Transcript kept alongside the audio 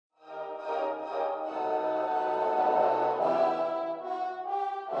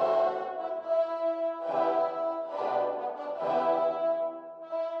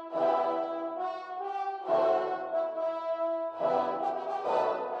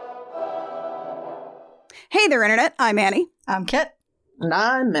Hey there, Internet. I'm Annie. I'm Kit. And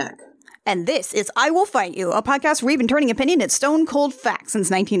I'm Mac. And this is I Will Fight You, a podcast where we've been turning opinion into stone cold facts since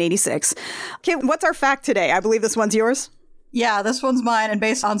 1986. Kit, what's our fact today? I believe this one's yours. Yeah, this one's mine, and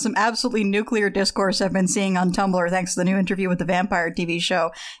based on some absolutely nuclear discourse I've been seeing on Tumblr thanks to the new Interview with the Vampire TV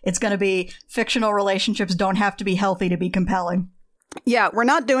show, it's going to be fictional relationships don't have to be healthy to be compelling. Yeah, we're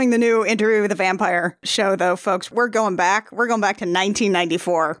not doing the new Interview with the Vampire show, though, folks. We're going back. We're going back to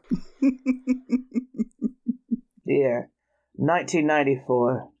 1994. Yeah,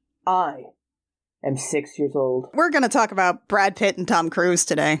 1994. I am 6 years old. We're going to talk about Brad Pitt and Tom Cruise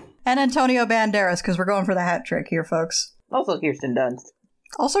today. And Antonio Banderas, because we're going for the hat trick here, folks. Also Kirsten Dunst.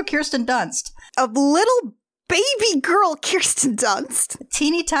 Also Kirsten Dunst. A little baby girl Kirsten Dunst.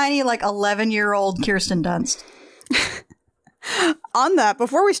 Teeny tiny, like 11-year-old Kirsten Dunst. On that,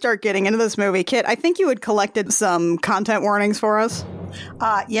 before we start getting into this movie, Kit, I think you had collected some content warnings for us.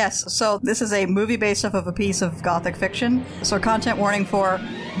 Yes. So this is a movie based off of a piece of gothic fiction. So content warning for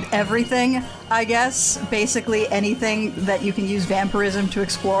everything, I guess. Basically anything that you can use vampirism to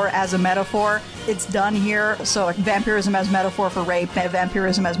explore as a metaphor. It's done here. So like vampirism as metaphor for rape,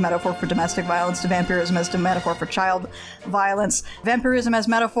 vampirism as metaphor for domestic violence, vampirism as a metaphor for child violence, vampirism as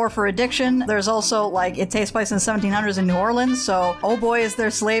metaphor for addiction. There's also like it takes place in the 1700s in New Orleans. So oh boy, is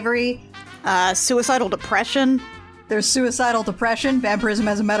there slavery. Suicidal depression. There's suicidal depression, vampirism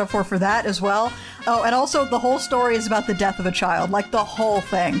as a metaphor for that as well. Oh, and also the whole story is about the death of a child, like the whole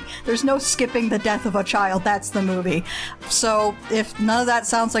thing. There's no skipping the death of a child, that's the movie. So if none of that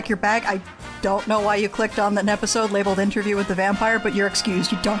sounds like your bag, I don't know why you clicked on an episode labeled Interview with the Vampire, but you're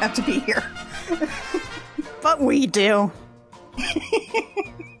excused, you don't have to be here. But we do.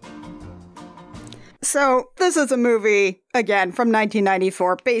 So, this is a movie, again, from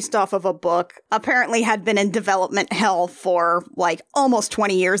 1994, based off of a book. Apparently had been in development hell for, like, almost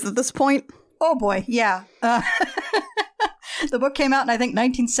 20 years at this point. Oh boy, yeah. The book came out in, I think,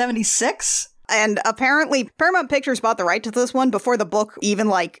 1976? And apparently, Paramount Pictures bought the right to this one before the book even,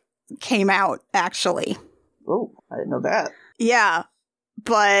 like, came out, actually. Oh, I didn't know that. Yeah.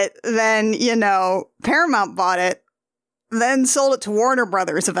 But then, you know, Paramount bought it, then sold it to Warner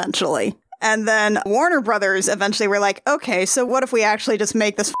Brothers eventually. And then Warner Brothers eventually were like, okay, so what if we actually just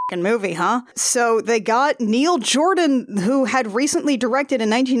make this fucking movie, huh? So they got Neil Jordan, who had recently directed in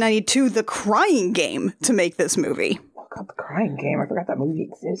 1992 The Crying Game, to make this movie. Oh god, The Crying Game. I forgot that movie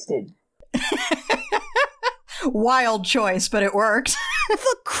existed. Wild choice, but it worked.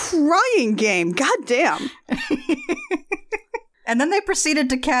 The Crying Game, goddamn. And then they proceeded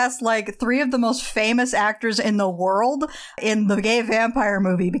to cast, like, 3 of the most famous actors in the world in the gay vampire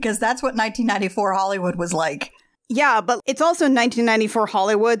movie, because that's what 1994 Hollywood was like. Yeah, but it's also 1994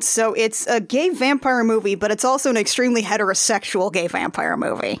 Hollywood, so it's a gay vampire movie, but it's also an extremely heterosexual gay vampire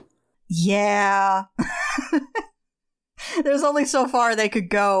movie. Yeah. There's only so far they could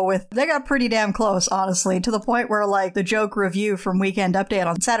go with. They got pretty damn close, honestly, to the point where, like, the joke review from Weekend Update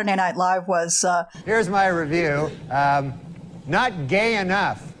on Saturday Night Live was, Here's my review. Not gay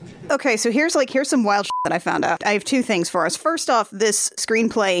enough. Okay, so here's some wild shit that I found out. I have 2 things for us. First off, this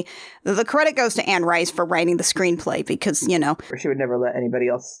screenplay, the credit goes to Anne Rice for writing the screenplay because, you know. Or she would never let anybody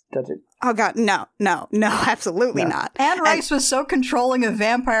else touch it. Oh god, no, absolutely not. Anne Rice was so controlling of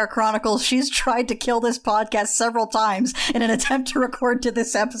Vampire Chronicles, she's tried to kill this podcast several times in an attempt to record to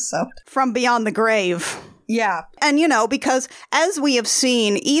this episode. From Beyond the Grave. Yeah. And, you know, because as we have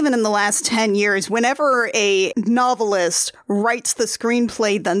seen, even in the last 10 years, whenever a novelist writes the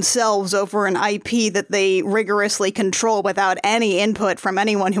screenplay themselves over an IP that they rigorously control without any input from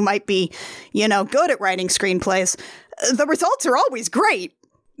anyone who might be, you know, good at writing screenplays, the results are always great.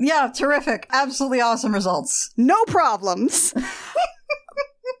 Yeah, terrific. Absolutely awesome results. No problems.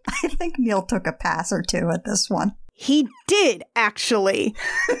 I think Neil took a pass or 2 at this one. He did, actually.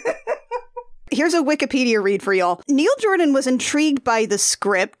 Here's a Wikipedia read for y'all. Neil Jordan was intrigued by the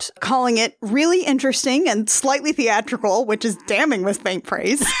script, calling it really interesting and slightly theatrical, which is damning with faint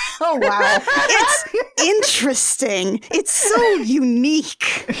praise. Oh, wow. It's interesting. It's so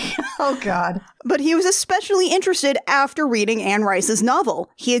unique. Oh, God. But he was especially interested after reading Anne Rice's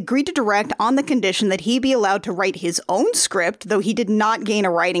novel. He agreed to direct on the condition that he be allowed to write his own script, though he did not gain a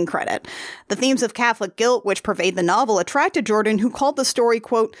writing credit. The themes of Catholic guilt, which pervade the novel, attracted Jordan, who called the story,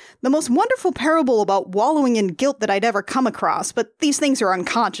 quote, the most wonderful parable about wallowing in guilt that I'd ever come across, but these things are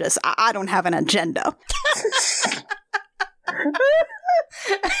unconscious. I don't have an agenda.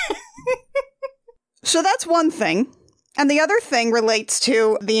 So that's one thing. And the other thing relates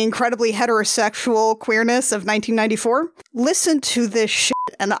to the incredibly heterosexual queerness of 1994. Listen to this shit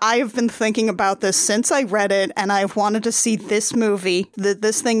and I have been thinking about this since I read it, and I've wanted to see this movie that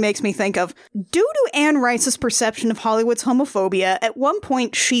this thing makes me think of. Due to Anne Rice's perception of Hollywood's homophobia, at one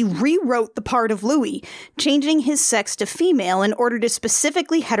point she rewrote the part of Louis, changing his sex to female in order to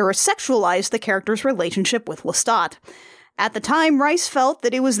specifically heterosexualize the character's relationship with Lestat. At the time, Rice felt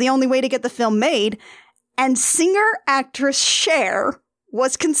that it was the only way to get the film made, and singer-actress Cher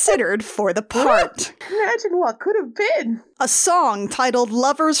was considered for the part. Imagine what could have been. A song titled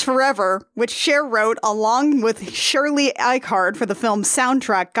Lovers Forever, which Cher wrote along with Shirley Eichhardt for the film's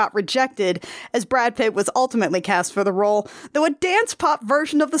soundtrack, got rejected, as Brad Pitt was ultimately cast for the role, though a dance pop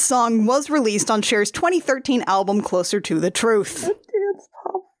version of the song was released on Cher's 2013 album Closer to the Truth. A dance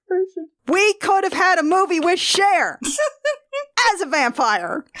pop version. We could have had a movie with Cher as a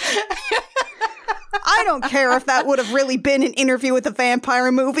vampire. I don't care if that would have really been an Interview with a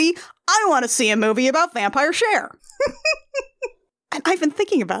Vampire movie. I want to see a movie about vampire Cher. And I've been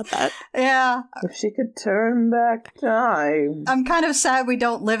thinking about that. Yeah. If she could turn back time. I'm kind of sad we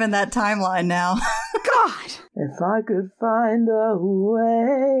don't live in that timeline now. God. If I could find a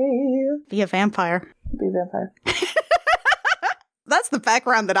way. Be a vampire. Be a vampire. That's the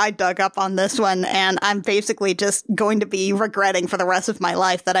background that I dug up on this one, and I'm basically just going to be regretting for the rest of my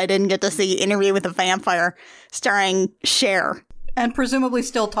life that I didn't get to see Interview with a Vampire starring Cher. And presumably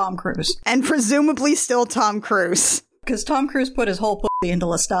still Tom Cruise. And presumably still Tom Cruise. Because Tom Cruise put his whole pussy into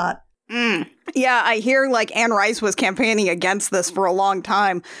Lestat. Yeah, I hear, like, Anne Rice was campaigning against this for a long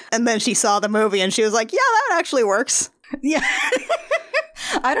time, and then she saw the movie and she was like, yeah, that actually works. Yeah.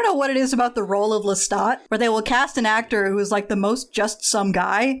 I don't know what it is about the role of Lestat, where they will cast an actor who is like the most just some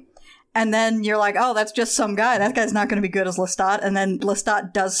guy, and then you're like, oh, that's just some guy. That guy's not going to be good as Lestat. And then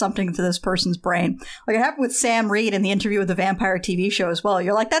Lestat does something to this person's brain. Like it happened with Sam Reed in the Interview with the Vampire TV show as well.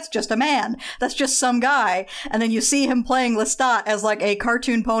 You're like, that's just a man. That's just some guy. And then you see him playing Lestat as like a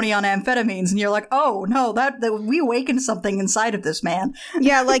cartoon pony on amphetamines. And you're like, oh, no, that we awakened something inside of this man.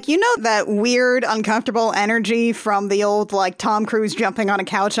 Yeah, like, you know that weird, uncomfortable energy from the old, like, Tom Cruise jumping on a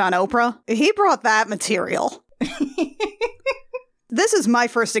couch on Oprah? He brought that material. This is my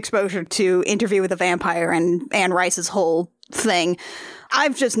first exposure to Interview with a Vampire and Anne Rice's whole thing.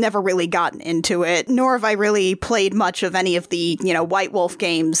 I've just never really gotten into it, nor have I really played much of any of the, White Wolf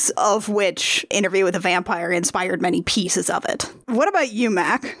games, of which Interview with a Vampire inspired many pieces of it. What about you,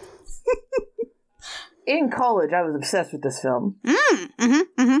 Mac? In college, I was obsessed with this film.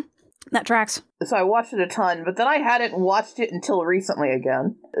 That tracks. So I watched it a ton, but then I hadn't watched it until recently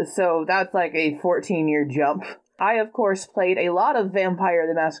again. So that's like a 14-year jump. I, of course, played a lot of Vampire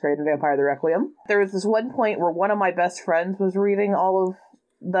the Masquerade and Vampire the Requiem. There was this one point where one of my best friends was reading all of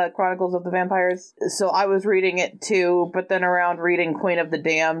the Chronicles of the Vampires, so I was reading it too, but then around reading Queen of the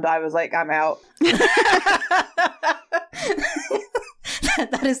Damned, I was like, I'm out.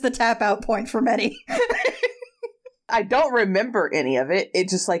 That is the tap-out point for many. I don't remember any of it. It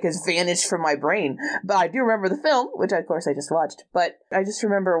just, has vanished from my brain. But I do remember the film, which, of course, I just watched. But I just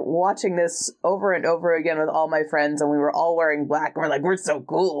remember watching this over and over again with all my friends, and we were all wearing black, and we're like, we're so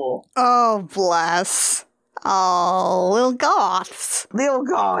cool. Oh, bless. Oh, little goths. Little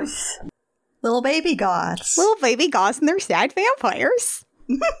goths. Little baby goths. Little baby goths and their sad vampires.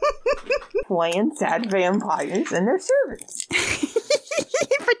 Playing sad vampires and their servants.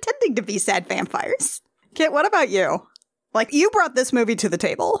 Pretending to be sad vampires. Kit, what about you? You brought this movie to the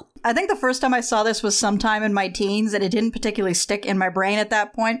table. I think the first time I saw this was sometime in my teens, and it didn't particularly stick in my brain at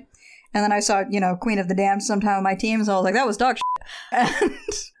that point. And then I saw, Queen of the Damned sometime in my teens, and I was like, that was dog shit. And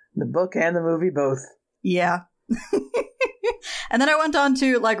the book and the movie both. Yeah. And then I went on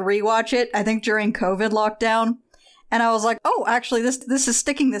to, rewatch it, I think during COVID lockdown. And I was like, oh, actually, this is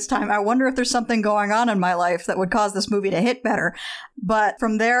sticking this time. I wonder if there's something going on in my life that would cause this movie to hit better. But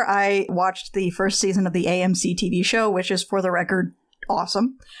from there, I watched the first season of the AMC TV show, which is, for the record,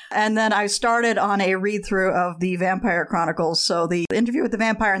 awesome. And then I started on a read-through of the Vampire Chronicles. So the Interview with the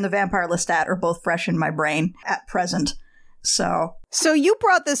Vampire and the Vampire Lestat are both fresh in my brain at present. So you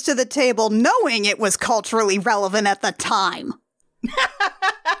brought this to the table knowing it was culturally relevant at the time.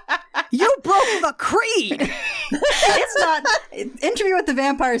 You broke the creed. It's not. Interview with the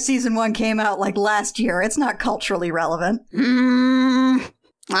Vampire season 1 came out last year. It's not culturally relevant.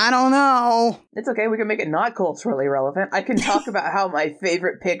 I don't know. It's okay. We can make it not culturally relevant. I can talk about how my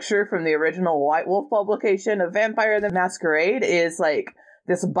favorite picture from the original White Wolf publication of Vampire the Masquerade is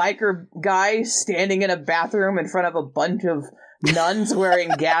this biker guy standing in a bathroom in front of a bunch of nuns wearing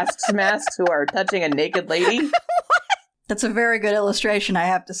gas masks who are touching a naked lady. That's a very good illustration, I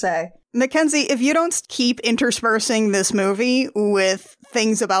have to say. Mackenzie, if you don't keep interspersing this movie with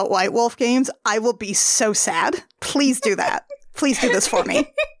things about White Wolf games, I will be so sad. Please do that. Please do this for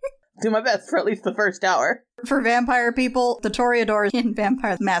me. Do my best for at least the first hour. For vampire people, the Toreadors in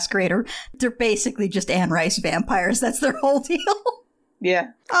Vampire the Masquerader, they're basically just Anne Rice vampires. That's their whole deal. Yeah.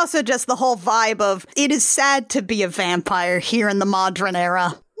 Also, just the whole vibe of, it is sad to be a vampire here in the modern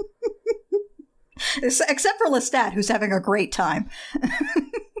era. Except for Lestat, who's having a great time.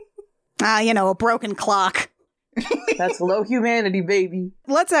 A broken clock. That's low humanity, baby.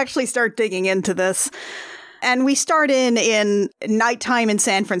 Let's actually start digging into this. And we start in nighttime in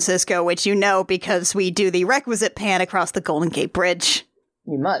San Francisco, which you know because we do the requisite pan across the Golden Gate Bridge.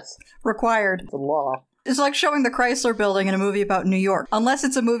 You must. Required. It's a law. It's like showing the Chrysler Building in a movie about New York. Unless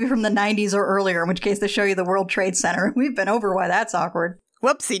it's a movie from the 90s or earlier, in which case they show you the World Trade Center. We've been over why that's awkward.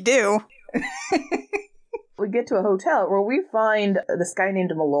 Whoopsie-doo. We get to a hotel where we find this guy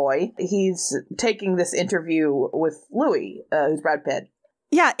named Malloy. He's taking this interview with Louis, who's Brad Pitt.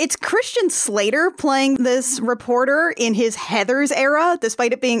 Yeah, it's Christian Slater playing this reporter in his Heathers era,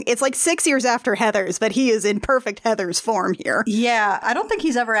 despite it being, it's like 6 years after Heathers, but he is in perfect Heathers form here. Yeah, I don't think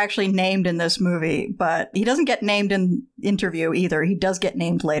he's ever actually named in this movie, but he doesn't get named in interview either. He does get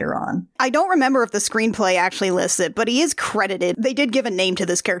named later on. I don't remember if the screenplay actually lists it, but he is credited. They did give a name to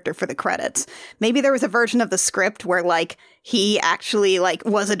this character for the credits. Maybe there was a version of the script where, he actually,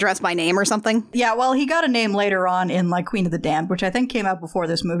 was addressed by name or something. Yeah, well, he got a name later on in, Queen of the Damned, which I think came out before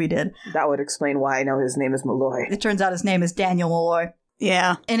this movie did. That would explain why I know his name is Malloy. It turns out his name is Daniel Malloy.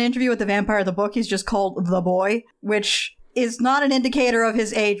 Yeah. In Interview with the Vampire, the book, he's just called The Boy, which is not an indicator of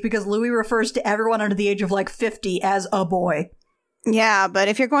his age because Louis refers to everyone under the age of 50 as a boy. Yeah, but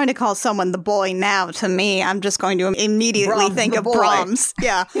if you're going to call someone the boy now, to me, I'm just going to immediately think of Brahms.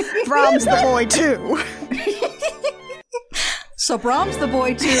 Yeah, Brahms the boy too. So Brahms the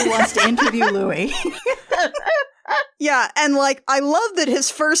boy too wants to interview Louis. Yeah, and I love that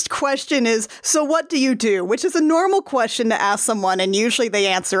his first question is, so what do you do? Which is a normal question to ask someone, and usually they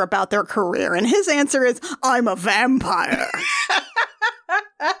answer about their career. And his answer is, I'm a vampire.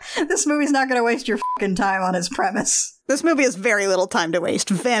 This movie's not going to waste your fucking time on his premise. This movie has very little time to waste,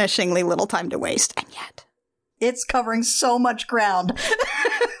 vanishingly little time to waste, and yet it's covering so much ground.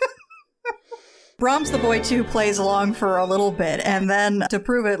 Brahms the Boy 2 plays along for a little bit, and then to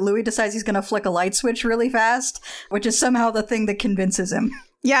prove it, Louis decides he's going to flick a light switch really fast, which is somehow the thing that convinces him.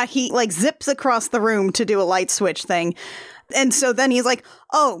 Yeah, he zips across the room to do a light switch thing. And so then he's like,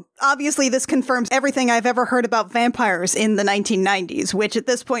 oh, obviously this confirms everything I've ever heard about vampires in the 1990s, which at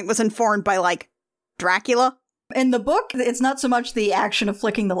this point was informed by, Dracula. In the book, it's not so much the action of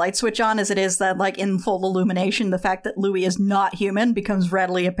flicking the light switch on as it is that, in full illumination, the fact that Louis is not human becomes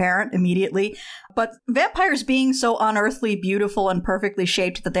readily apparent immediately. But vampires being so unearthly, beautiful, and perfectly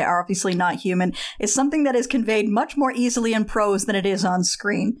shaped that they are obviously not human is something that is conveyed much more easily in prose than it is on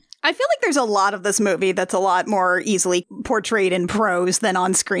screen. I feel like there's a lot of this movie that's a lot more easily portrayed in prose than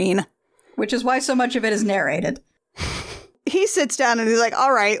on screen. Which is why so much of it is narrated. He sits down and he's like,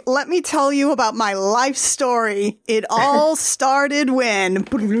 all right, let me tell you about my life story. It all started when...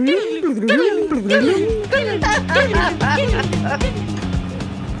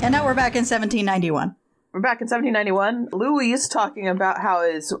 And now we're back in 1791. We're back in 1791. Louis is talking about how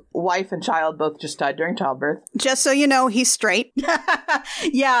his wife and child both just died during childbirth. Just so you know, he's straight.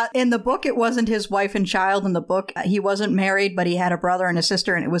 Yeah, in the book, it wasn't his wife and child. In the book, he wasn't married, but he had a brother and a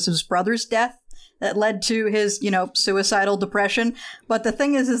sister, and it was his brother's death that led to his, suicidal depression. But the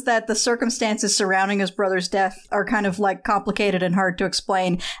thing is that the circumstances surrounding his brother's death are kind of complicated and hard to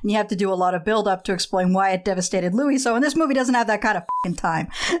explain. And you have to do a lot of build up to explain why it devastated Louis. So, and this movie doesn't have that kind of fucking time.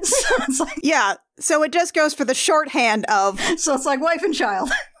 So it's yeah. So it just goes for the shorthand of... So it's wife and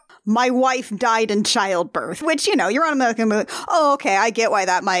child. My wife died in childbirth, which, you're on American movie. Oh, okay. I get why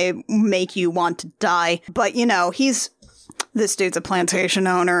that might make you want to die. But, this dude's a plantation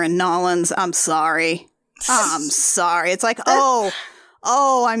owner in Nolans. I'm sorry. I'm sorry. It's oh,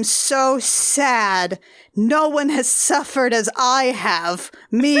 I'm so sad. No one has suffered as I have.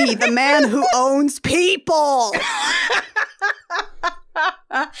 Me, the man who owns people.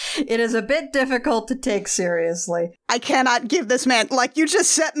 It is a bit difficult to take seriously. I cannot give this man, you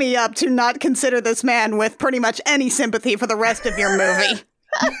just set me up to not consider this man with pretty much any sympathy for the rest of your movie.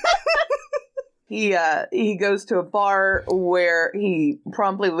 He goes to a bar where he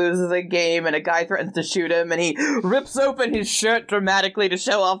promptly loses a game and a guy threatens to shoot him and he rips open his shirt dramatically to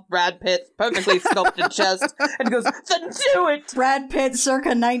show off Brad Pitt's perfectly sculpted chest and goes, then do it! Brad Pitt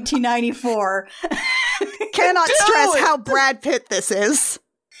circa 1994. Cannot stress how Brad Pitt this is.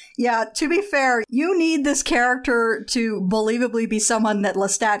 Yeah, to be fair, you need this character to believably be someone that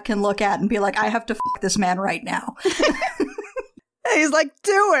Lestat can look at and be like, I have to f*** this man right now. He's like,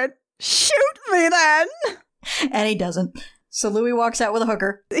 do it! Shoot me then! And he doesn't. So Louis walks out with a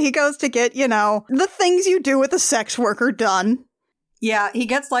hooker. He goes to get, the things you do with a sex worker done. Yeah, he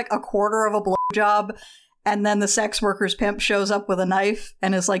gets like a quarter of a blowjob, and then the sex worker's pimp shows up with a knife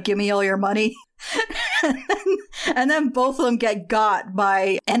and is like, give me all your money. and then both of them get got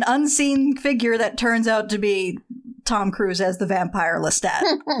by an unseen figure that turns out to be Tom Cruise as the vampire Lestat.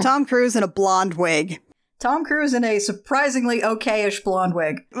 Tom Cruise in a blonde wig. Tom Cruise in a surprisingly okay-ish blonde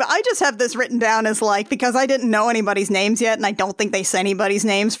wig. I just have this written down as because I didn't know anybody's names yet, and I don't think they say anybody's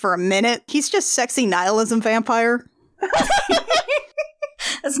names for a minute. He's just sexy nihilism vampire.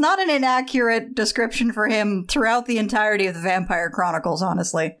 It's not an inaccurate description for him throughout the entirety of the Vampire Chronicles,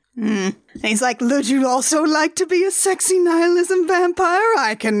 honestly. And he's like, would you also like to be a sexy nihilism vampire?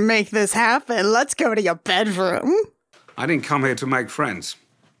 I can make this happen. Let's go to your bedroom. I didn't come here to make friends.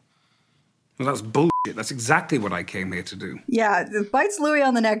 Well, that's bullshit. That's exactly what I came here to do. Yeah, bites Louis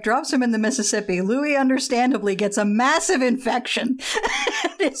on the neck, drops him in the Mississippi. Louis understandably gets a massive infection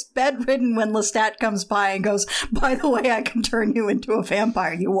and is bedridden when Lestat comes by and goes, by the way, I can turn you into a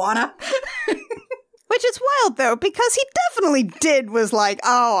vampire. You wanna? Which is wild, though, because he definitely was like,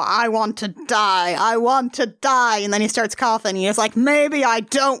 oh, I want to die. I want to die. And then he starts coughing. And he's like, maybe I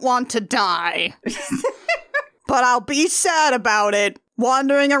don't want to die. But I'll be sad about it.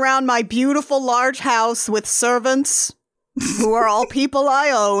 Wandering around my beautiful large house with servants who are all people I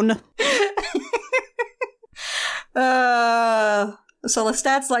own. So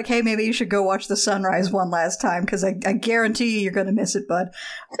Lestat's like, hey, maybe you should go watch the sunrise one last time, because I guarantee you're going to miss it, bud.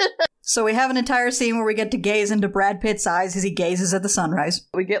 So we have an entire scene where we get to gaze into Brad Pitt's eyes as he gazes at the sunrise.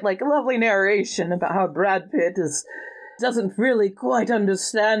 We get a lovely narration about how Brad Pitt doesn't really quite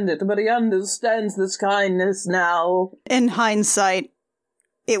understand it, but he understands this kindness now. In hindsight,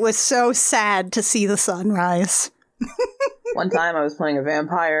 it was so sad to see the sunrise. One time I was playing a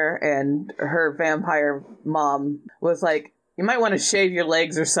vampire, and her vampire mom was like, you might want to shave your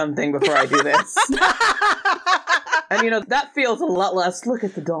legs or something before I do this. And, that feels a lot less, look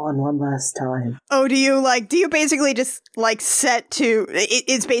at the dawn one last time. Oh, do you basically just, set to,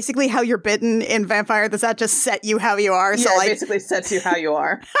 it's basically how you're bitten in Vampire, does that just set you how you are? Yeah, so, it basically sets you how you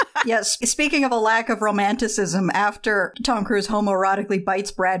are. Yes, speaking of a lack of romanticism, after Tom Cruise homoerotically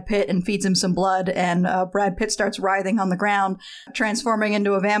bites Brad Pitt and feeds him some blood, and Brad Pitt starts writhing on the ground, transforming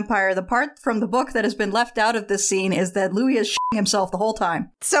into a vampire, the part from the book that has been left out of this scene is that Louis is shitting himself the whole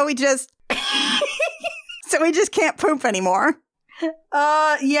time. So he just... So he just can't poop anymore.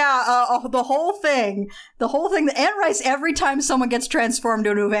 The whole thing, Anne Rice, every time someone gets transformed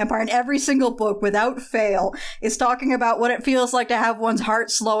into a vampire in every single book without fail, is talking about what it feels like to have one's heart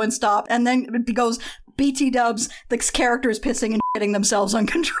slow and stop, and then it goes, BT dubs, the characters pissing and shitting themselves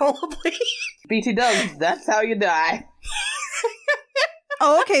uncontrollably. BT dubs, that's how you die.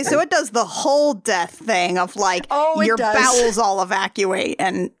 Oh, okay, so it does the whole death thing of your bowels all evacuate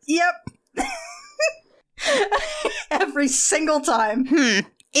and... Yep. Every single time.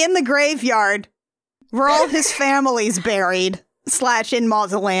 In the graveyard, where all his family's buried, / in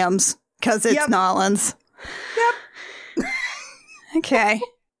mausoleums, because it's Nolans. Yep. Okay.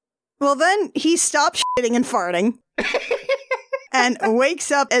 Well, then he stops shitting and farting. And wakes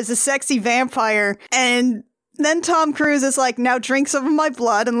up as a sexy vampire, and then Tom Cruise is like, now drink some of my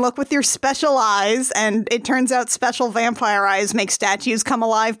blood and look with your special eyes, and it turns out special vampire eyes make statues come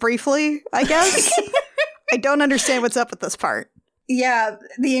alive briefly, I guess. I don't understand what's up with this part. Yeah,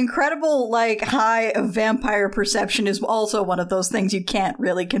 the incredible, high of vampire perception is also one of those things you can't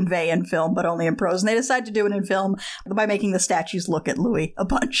really convey in film, but only in prose. And they decide to do it in film by making the statues look at Louis a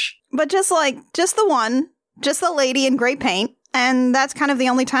bunch. But just the lady in gray paint, and that's kind of the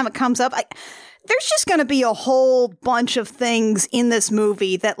only time it comes up. There's just going to be a whole bunch of things in this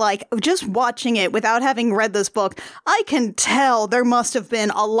movie that, just watching it without having read this book, I can tell there must have been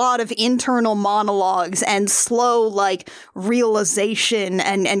a lot of internal monologues and slow, realization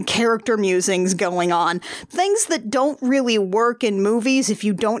and character musings going on. Things that don't really work in movies if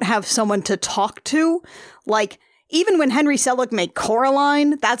you don't have someone to talk to. Even when Henry Selick made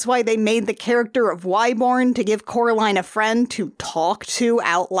Coraline, that's why they made the character of Wyborn to give Coraline a friend to talk to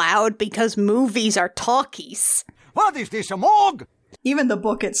out loud, because movies are talkies. What is this, a morgue? Even the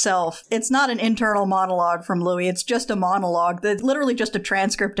book itself, it's not an internal monologue from Louis, it's just a monologue. It's literally just a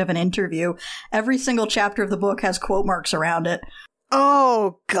transcript of an interview. Every single chapter of the book has quote marks around it.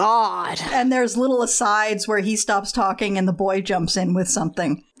 Oh, God. And there's little asides where he stops talking and the boy jumps in with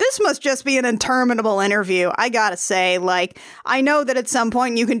something. This must just be an interminable interview. I gotta say, I know that at some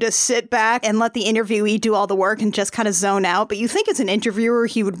point you can just sit back and let the interviewee do all the work and just kind of zone out, but you think as an interviewer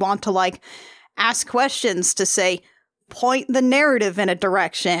he would want to, ask questions to, say, point the narrative in a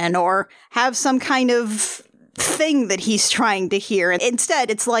direction or have some kind of thing that he's trying to hear. And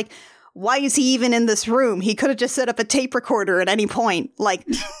instead, it's like, why is he even in this room? He could have just set up a tape recorder at any point. Like,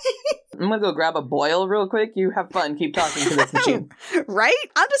 I'm gonna go grab a boil real quick. You have fun. Keep talking to this machine. Right?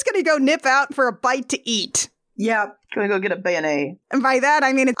 I'm just gonna go nip out for a bite to eat. Yeah. Gonna go get a bayonet. And by that,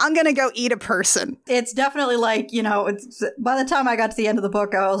 I mean, I'm gonna go eat a person. It's definitely like, you know, by the time I got to the end of the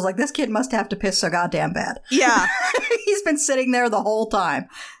book, I was like, this kid must have to piss so goddamn bad. Yeah. He's been sitting there the whole time,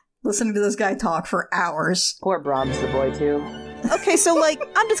 listening to this guy talk for hours. Poor Brahms the boy, too. Okay, so, like,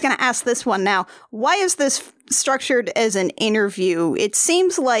 I'm just gonna ask this one now. Why is this structured as an interview? It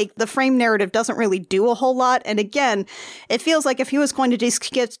seems like the frame narrative doesn't really do a whole lot, and again, it feels like if he was going to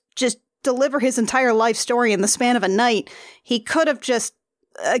just deliver his entire life story in the span of a night, he could have just,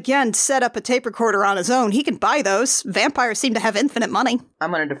 again, set up a tape recorder on his own. He can buy those. Vampires seem to have infinite money.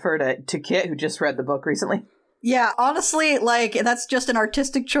 I'm gonna defer to Kit, who just read the book recently. Yeah, honestly, like, that's just an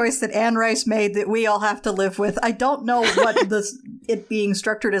artistic choice that Anne Rice made that we all have to live with. I don't know what it being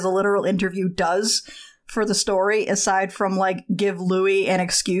structured as a literal interview does for the story, aside from, like, give Louis an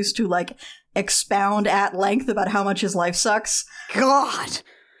excuse to, like, expound at length about how much his life sucks. God!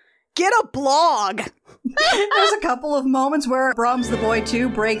 Get a blog! There's a couple of moments where Brahms the Boy 2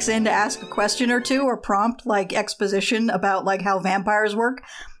 breaks in to ask a question or two or prompt, like, exposition about, like, how vampires work.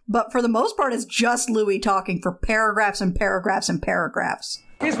 But for the most part, it's just Louis talking for paragraphs and paragraphs and paragraphs.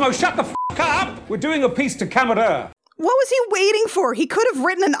 Gizmo, shut the f*** up! We're doing a piece to Camarilla. What was he waiting for? He could have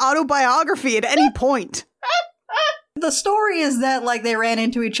written an autobiography at any point. The story is that, like, they ran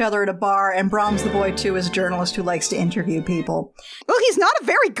into each other at a bar, and Brahms the Boy 2 is a journalist who likes to interview people. Well, he's not a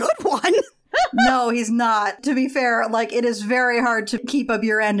very good one. No, he's not. To be fair, like, it is very hard to keep up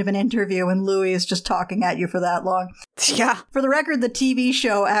your end of an interview when Louis is just talking at you for that long. Yeah. For the record, the TV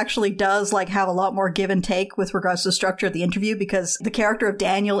show actually does, like, have a lot more give and take with regards to the structure of the interview, because the character of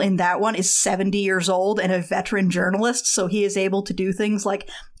Daniel in that one is 70 years old and a veteran journalist, so he is able to do things like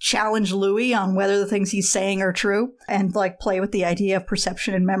challenge Louis on whether the things he's saying are true and, like, play with the idea of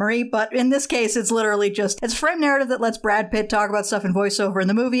perception and memory. But in this case, it's literally just, it's a frame narrative that lets Brad Pitt talk about stuff in voiceover in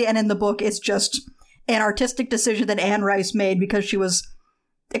the movie, and in the book, it's just an artistic decision that Anne Rice made because she was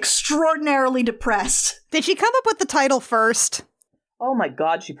extraordinarily depressed. Did she come up with the title first? Oh my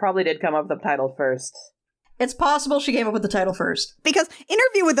god, she probably did come up with the title first. It's possible she came up with the title first. Because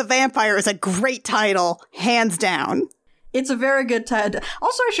Interview with a Vampire is a great title, hands down. It's a very good title.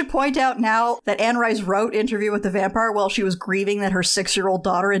 Also, I should point out now that Anne Rice wrote Interview with the Vampire while she was grieving that her 6-year-old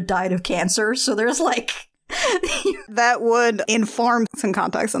daughter had died of cancer. So there's, like... That would inform some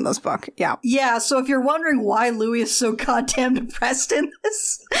context in this book, yeah. Yeah, so if you're wondering why Louis is so goddamn depressed in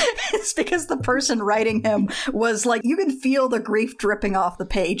this, it's because the person writing him was like, you can feel the grief dripping off the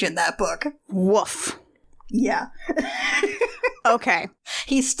page in that book. Woof. Yeah. Okay.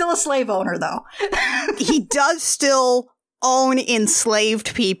 He's still a slave owner, though. He does still own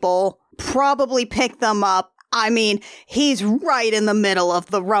enslaved people, probably pick them up. I mean, he's right in the middle of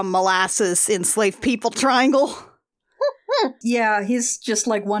the rum molasses enslaved people triangle. Yeah, he's just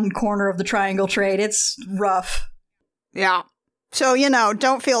like one corner of the triangle trade. It's rough. Yeah. So, you know,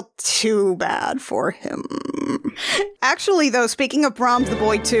 don't feel too bad for him. Actually, though, speaking of Brahms the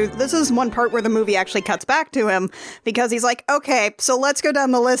Boy 2, this is one part where the movie actually cuts back to him, because he's like, okay, so let's go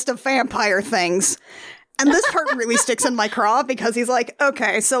down the list of vampire things. And this part really sticks in my craw, because he's like,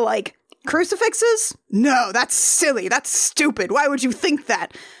 okay, so, like, crucifixes? No, that's silly. That's stupid. Why would you think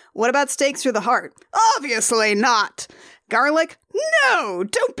that? What about stakes through the heart? Obviously not. Garlic? No,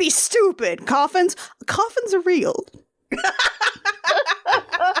 don't be stupid. Coffins? Coffins are real.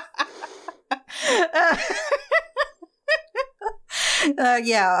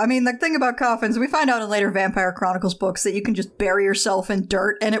 Yeah, I mean, the thing about coffins, we find out in later Vampire Chronicles books that you can just bury yourself in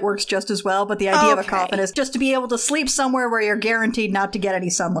dirt and it works just as well, but the idea of a coffin is just to be able to sleep somewhere where you're guaranteed not to get any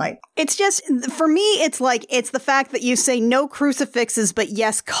sunlight. It's just, for me, it's like, it's the fact that you say no crucifixes, but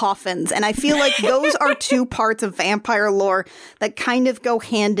yes, coffins. And I feel like those are two parts of vampire lore that kind of go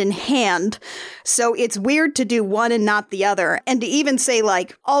hand in hand. So it's weird to do one and not the other. And to even say,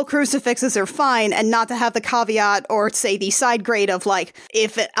 like, all crucifixes are fine, and not to have the caveat or say the side grade of, like,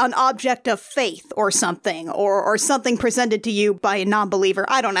 if an object of faith or something, or something presented to you by a non-believer.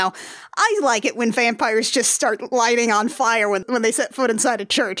 I don't know. I like it when vampires just start lighting on fire when they set foot inside a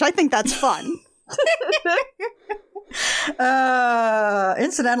church. I think that's fun.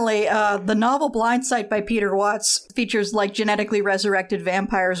 Incidentally, the novel Blind Sight by Peter Watts features, like, genetically resurrected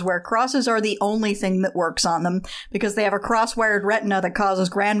vampires where crosses are the only thing that works on them, because they have a cross-wired retina that causes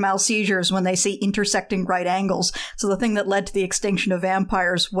grand mal seizures when they see intersecting right angles. So the thing that led to the extinction of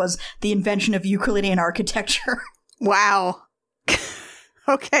vampires was the invention of Euclidean architecture. Wow.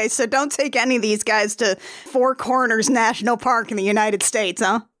 Okay, so don't take any of these guys to Four Corners National Park in the United States,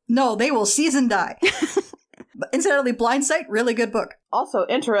 huh? No, they will seize and die. But incidentally, Blind Sight, really good book. Also,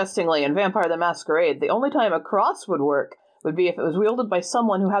 interestingly, in Vampire the Masquerade, the only time a cross would work would be if it was wielded by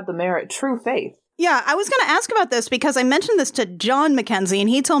someone who had the merit true faith. Yeah, I was going to ask about this because I mentioned this to John Mackenzie, and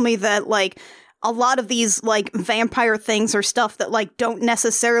he told me that, like, a lot of these, like, vampire things are stuff that, like, don't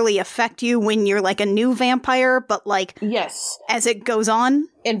necessarily affect you when you're, like, a new vampire, but, like, Yes. as it goes on.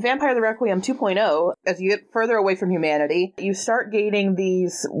 In Vampire the Requiem 2.0, as you get further away from humanity, you start gaining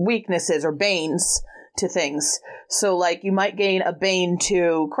these weaknesses or banes to things. So, like, you might gain a bane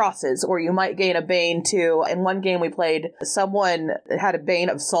to crosses, or you might gain a bane to, in one game we played, someone had a bane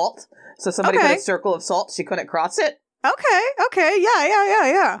of salt. So somebody put a circle of salt, she couldn't cross it. Okay,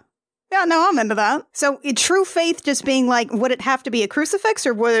 yeah. Yeah, no, I'm into that. So, true faith just being like, would it have to be a crucifix,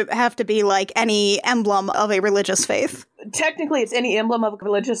 or would it have to be like any emblem of a religious faith? Technically, it's any emblem of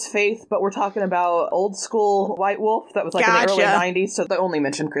religious faith, but we're talking about old school White Wolf that was like in the early 90s, so they only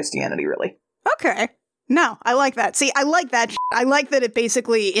mentioned Christianity, really. Okay. No, I like that. See, I like that. I like that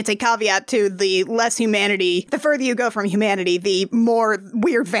it's a caveat to the less humanity. The further you go from humanity, the more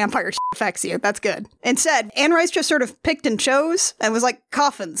weird vampire affects you. That's good. Instead, Anne Rice just sort of picked and chose and was like,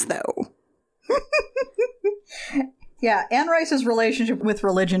 coffins, though. Yeah, Anne Rice's relationship with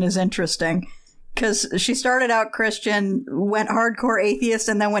religion is interesting. Because she started out Christian, went hardcore atheist,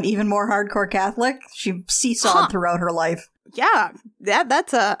 and then went even more hardcore Catholic. She seesawed throughout her life. Yeah,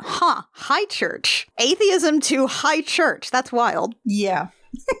 that's a, high church. Atheism to high church. That's wild. Yeah.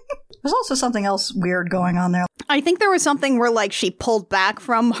 There's also something else weird going on there. I think there was something where, like, she pulled back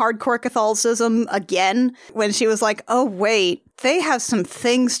from hardcore Catholicism again when she was like, oh, wait, they have some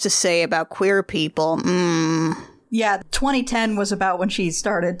things to say about queer people. Yeah, 2010 was about when she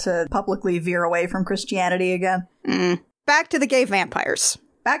started to publicly veer away from Christianity again. Back to the gay vampires.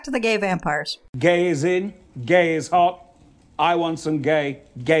 Back to the gay vampires. Gay is in, gay is hot. I want some gay.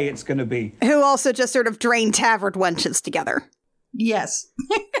 Gay it's gonna be. Who also just sort of drained tavern wenches together. Yes.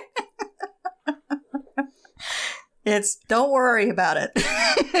 It's, don't worry about it.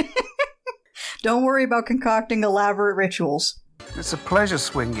 Don't worry about concocting elaborate rituals. It's a pleasure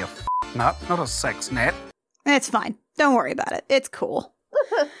swing, you nut, not a sex net. It's fine. Don't worry about it. It's cool.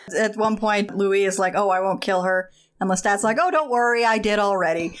 At one point, Louis is like, oh, I won't kill her. And Lestat's like, oh, don't worry, I did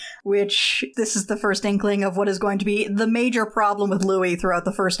already. Which, this is the first inkling of what is going to be the major problem with Louis throughout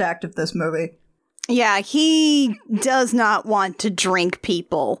the first act of this movie. Yeah, he does not want to drink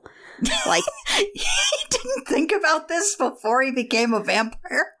people. Like, he didn't think about this before he became a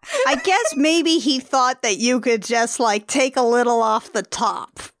vampire. I guess maybe he thought that you could just, like, take a little off the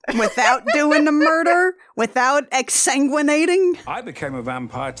top without doing the murder, without exsanguinating. I became a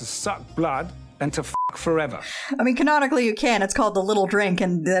vampire to suck blood and to forever. I mean, canonically you can. It's called the little drink,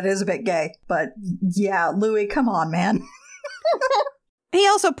 and that is a bit gay. But yeah, Louis, come on, man. He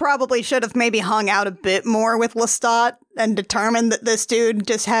also probably should have maybe hung out a bit more with Lestat and determined that this dude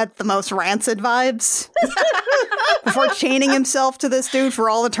just had the most rancid vibes before chaining himself to this dude for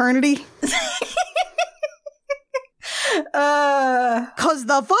all eternity. Because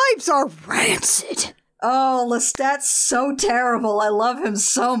the vibes are rancid. Oh, Lestat's so terrible. I love him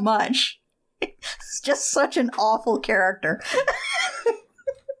so much. He's just such an awful character.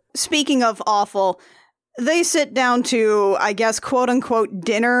 Speaking of awful, they sit down to, I guess, quote-unquote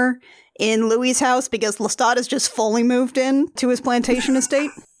dinner in Louis' house because Lestat has just fully moved in to his plantation estate.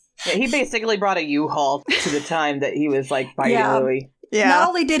 Yeah, he basically brought a U-Haul to the time that he was, like, biting Louis. Yeah. Not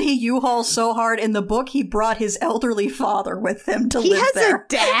only did he U-Haul so hard in the book, he brought his elderly father with him to live there.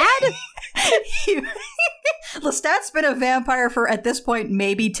 He has a dad? Lestat's been a vampire for, at this point,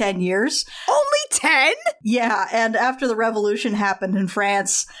 maybe 10 years. Only 10? Yeah, and after the revolution happened in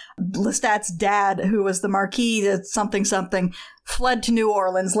France, Lestat's dad, who was the Marquis de something, fled to New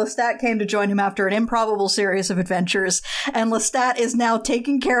Orleans. Lestat came to join him after an improbable series of adventures, and Lestat is now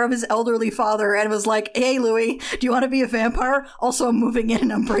taking care of his elderly father and was like, hey, Louis, do you want to be a vampire? Also, I'm moving in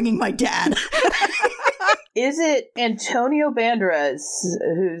and I'm bringing my dad. Is it Antonio Banderas,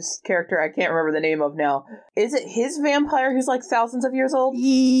 whose character I can't remember the name of now? Is it his vampire who's like thousands of years old?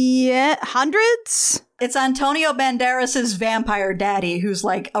 Yeah, hundreds? It's Antonio Banderas' vampire daddy, who's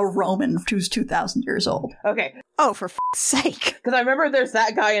like a Roman who's 2,000 years old. Okay. Oh, for f***'s sake. Because I remember there's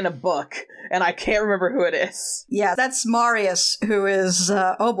that guy in a book, and I can't remember who it is. Yeah, that's Marius, who is,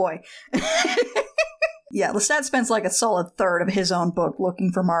 oh boy. Yeah, Lestat spends like a solid third of his own book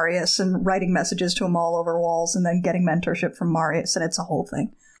looking for Marius and writing messages to him all over walls and then getting mentorship from Marius, and it's a whole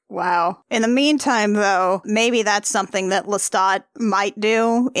thing. Wow. In the meantime, though, maybe that's something that Lestat might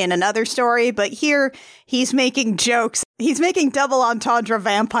do in another story, but here he's making jokes. He's making double entendre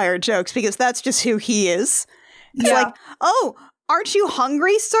vampire jokes because that's just who he is. It's like, oh, aren't you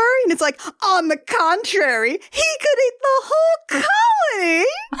hungry, sir? And it's like, on the contrary, he could eat the whole colony.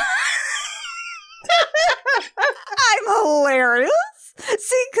 I'm hilarious.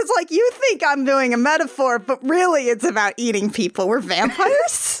 See, because, like, you think I'm doing a metaphor, but really it's about eating people. We're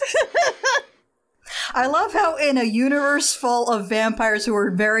vampires? I love how in a universe full of vampires who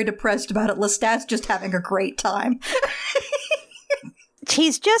are very depressed about it, Lestat's just having a great time.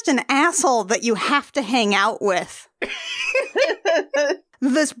 He's just an asshole that you have to hang out with.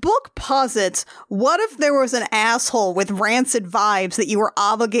 This book posits, what if there was an asshole with rancid vibes that you were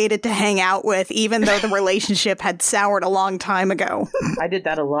obligated to hang out with, even though the relationship had soured a long time ago? I did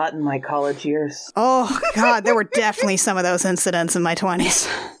that a lot in my college years. Oh, God, there were definitely some of those incidents in my 20s.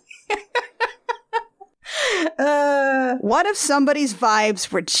 What if somebody's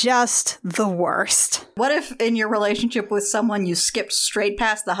vibes were just the worst? What if in your relationship with someone you skipped straight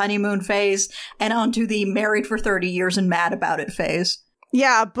past the honeymoon phase and onto the married for 30 years and mad about it phase?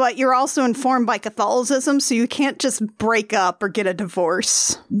 Yeah, but you're also informed by Catholicism, so you can't just break up or get a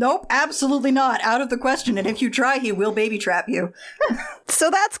divorce. Nope, absolutely not. Out of the question. And if you try, he will baby trap you. So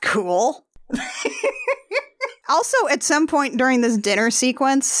that's cool. Also, at some point during this dinner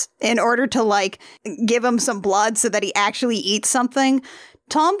sequence, in order to, like, give him some blood so that he actually eats something,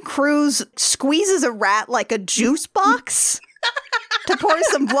 Tom Cruise squeezes a rat like a juice box to pour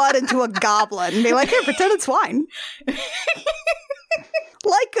some blood into a goblet and be like, here, pretend it's wine.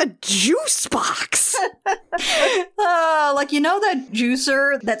 Like a juice box. Like, you know that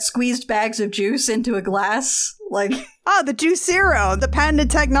juicer that squeezed bags of juice into a glass? Like, oh, the Juicero, the patented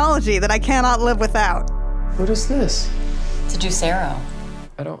technology that I cannot live without. What is this? It's a Juicero.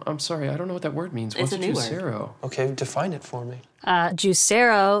 I'm sorry, I don't know what that word means. It's What's a new Juicero? word. Okay, define it for me.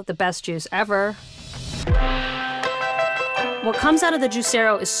 Juicero, the best juice ever. What comes out of the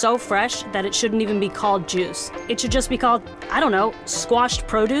Juicero is so fresh that it shouldn't even be called juice. It should just be called, I don't know, squashed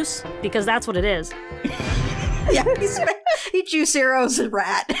produce, because that's what it is. Yeah, he Juiceros a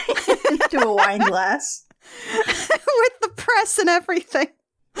rat into a wine glass. With the press and everything.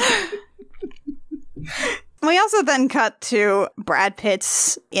 We also then cut to Brad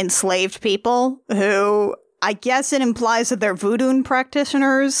Pitt's enslaved people, who I guess it implies that they're voodoo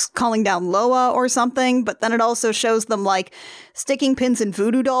practitioners calling down Loa or something, but then it also shows them, like, sticking pins in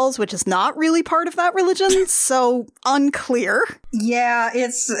voodoo dolls, which is not really part of that religion, so unclear. Yeah,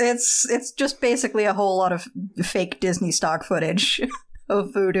 it's just basically a whole lot of fake Disney stock footage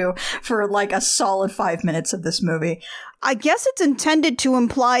of voodoo for, like, a solid 5 minutes of this movie. I guess it's intended to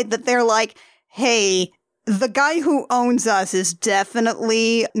imply that they're like, hey, the guy who owns us is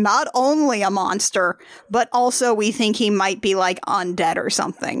definitely not only a monster, but also we think he might be, like, undead or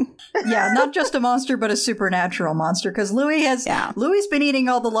something. Yeah, not just a monster, but a supernatural monster, because Louis been eating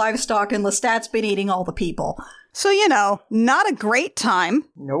all the livestock and Lestat's been eating all the people. So, you know, not a great time.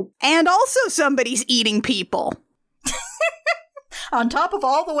 Nope. And also somebody's eating people. On top of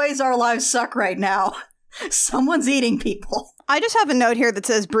all the ways our lives suck right now, someone's eating people. I just have a note here that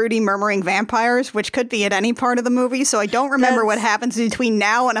says broody murmuring vampires, which could be at any part of the movie, so I don't remember what happens between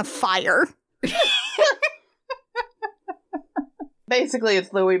now and a fire. Basically,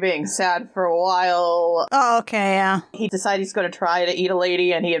 it's Louis being sad for a while. Oh, okay, yeah. He decides he's going to try to eat a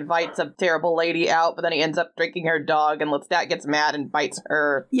lady, and he invites a terrible lady out, but then he ends up drinking her dog, and Lestat gets mad and bites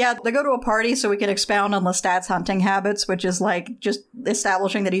her. Yeah, they go to a party so we can expound on Lestat's hunting habits, which is, like, just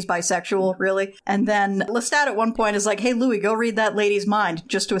establishing that he's bisexual, really. And then Lestat at one point is like, hey, Louis, go read that lady's mind,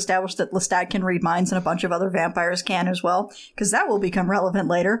 just to establish that Lestat can read minds and a bunch of other vampires can as well, because that will become relevant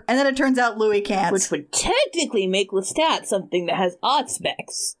later. And then it turns out Louis can't. Which would technically make Lestat something that has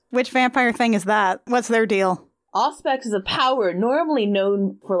Auspex. Which vampire thing is that? What's their deal? Auspex is a power normally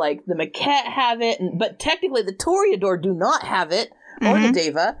known for, like, the Maquette have it, but technically the Toreador do not have it, or the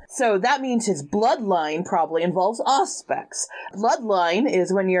Deva, so that means his bloodline probably involves Auspex. Bloodline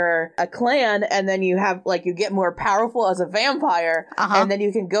is when you're a clan, and then you have, like, you get more powerful as a vampire, and then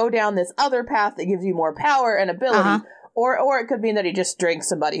you can go down this other path that gives you more power and ability, or it could mean that he just drank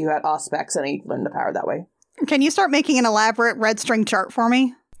somebody who had Auspex and he learned the power that way. Can you start making an elaborate red string chart for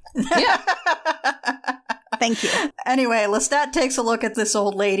me? Yeah. Thank you. Anyway, Lestat takes a look at this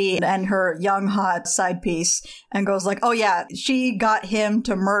old lady and her young, hot side piece and goes like, oh yeah, she got him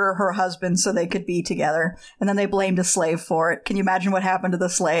to murder her husband so they could be together. And then they blamed a slave for it. Can you imagine what happened to the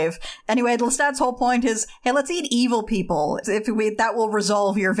slave? Anyway, Lestat's whole point is, hey, let's eat evil people. That will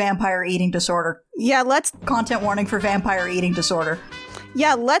resolve your vampire eating disorder. Yeah, let's... Content warning for vampire eating disorder.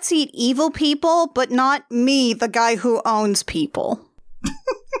 Yeah, let's eat evil people, but not me, the guy who owns people.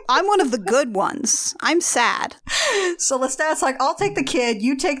 I'm one of the good ones. I'm sad. So Lestat's like, I'll take the kid,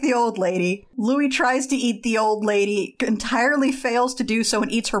 you take the old lady. Louis tries to eat the old lady, entirely fails to do so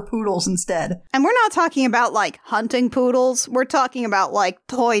and eats her poodles instead. And we're not talking about, like, hunting poodles. We're talking about, like,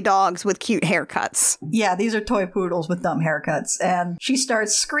 toy dogs with cute haircuts. Yeah, these are toy poodles with dumb haircuts. And she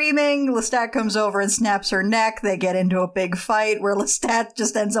starts screaming. Lestat comes over and snaps her neck. They get into a big fight where Lestat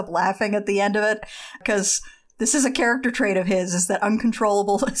just ends up laughing at the end of it because this is a character trait of his, is that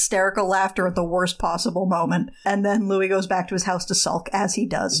uncontrollable, hysterical laughter at the worst possible moment. And then Louis goes back to his house to sulk, as he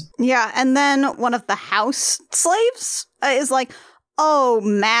does. Yeah, and then one of the house slaves is like, oh,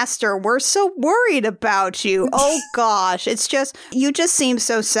 master, we're so worried about you. Oh, gosh, it's just, you just seem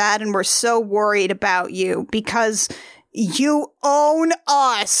so sad and we're so worried about you because you own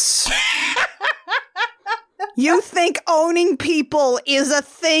us. You think owning people is a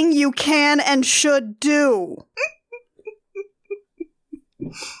thing you can and should do.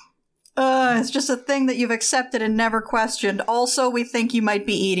 It's just a thing that you've accepted and never questioned. Also, we think you might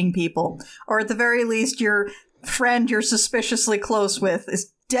be eating people. Or at the very least, your friend you're suspiciously close with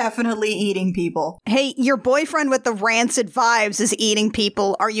is definitely eating people. Hey, your boyfriend with the rancid vibes is eating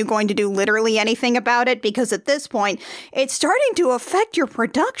people. Are you going to do literally anything about it? Because at this point, it's starting to affect your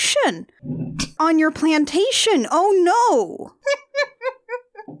production on your plantation. Oh no.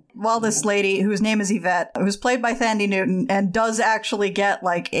 While this lady, whose name is Yvette, who's played by Thandie Newton, and does actually get,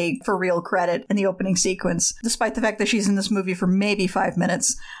 like, a for-real credit in the opening sequence, despite the fact that she's in this movie for maybe 5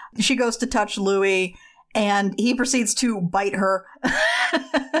 minutes, she goes to touch Louis, and he proceeds to bite her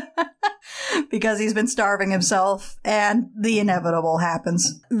because he's been starving himself, and the inevitable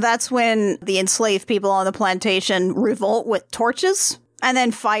happens. That's when the enslaved people on the plantation revolt with torches. And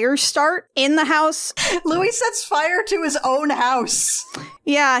then fires start in the house. Louis sets fire to his own house.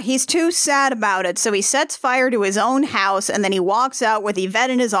 Yeah, he's too sad about it. So he sets fire to his own house, and then he walks out with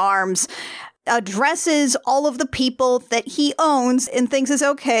Yvette in his arms, addresses all of the people that he owns and thinks is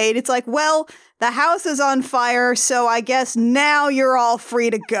okay. It's like, well, the house is on fire, so I guess now you're all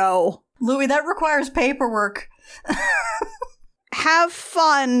free to go. Louis, that requires paperwork. Have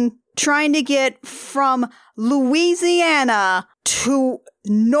fun trying to get from Louisiana to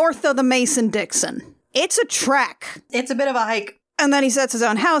north of the Mason-Dixon. It's a trek. It's a bit of a hike. And then he sets his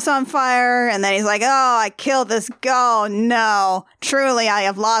own house on fire, and then he's like, oh, I killed this guy. Oh, no. Truly, I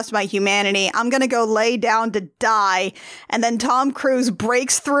have lost my humanity. I'm gonna go lay down to die. And then Tom Cruise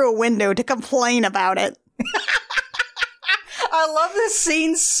breaks through a window to complain about it. I love this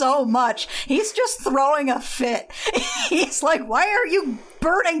scene so much. He's just throwing a fit. He's like, why are you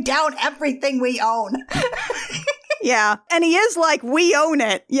burning down everything we own? Yeah, and he is like, we own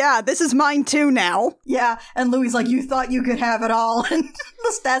it. Yeah, this is mine too now. Yeah, and Louis like, you thought you could have it all. And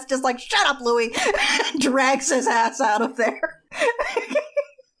Lestat's just like, shut up, Louis. Drags his ass out of there.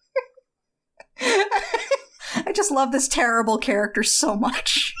 I just love this terrible character so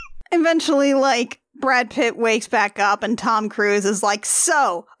much. Eventually, like, Brad Pitt wakes back up and Tom Cruise is like,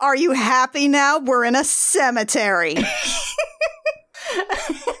 so, are you happy now? We're in a cemetery.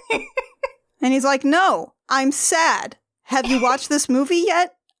 And he's like, no, I'm sad. Have you watched this movie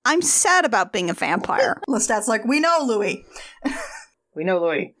yet? I'm sad about being a vampire. Lestat's like, we know, Louis. We know,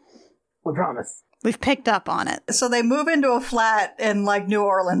 Louis. We promise. We've picked up on it. So they move into a flat in, like, New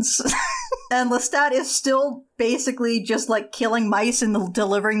Orleans. And Lestat is still basically just, like, killing mice and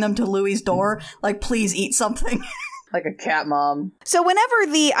delivering them to Louis' door. Like, please eat something. Like a cat mom. So whenever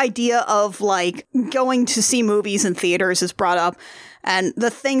the idea of, like, going to see movies in theaters is brought up, and the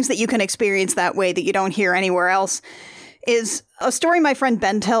things that you can experience that way that you don't hear anywhere else, is a story my friend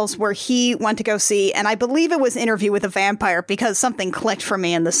Ben tells where he went to go see, and I believe it was Interview with a Vampire because something clicked for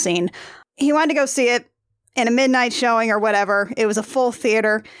me in the scene. He wanted to go see it in a midnight showing or whatever. It was a full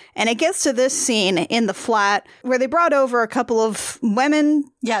theater, and it gets to this scene in the flat where they brought over a couple of women.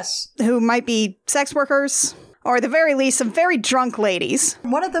 Yes. Who might be sex workers. Or at the very least, some very drunk ladies.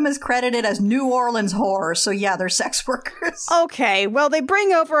 One of them is credited as New Orleans whore, so yeah, they're sex workers. Okay, well, they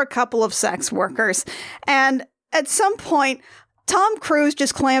bring over a couple of sex workers, and at some point, Tom Cruise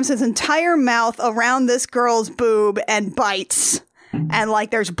just clams his entire mouth around this girl's boob and bites. And, like,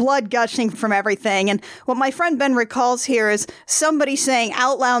 there's blood gushing from everything. And what my friend Ben recalls here is somebody saying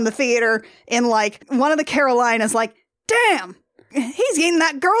out loud in the theater in, like, one of the Carolinas, like, damn, he's eating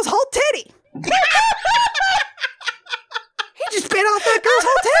that girl's whole titty. He just bit off that girl's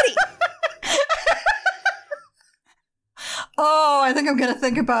whole titty. Oh, I think I'm going to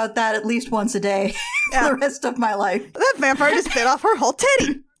think about that at least once a day for the rest of my life. That vampire just bit off her whole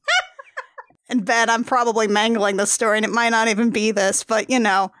titty. And Ben, I'm probably mangling the story, and it might not even be this, but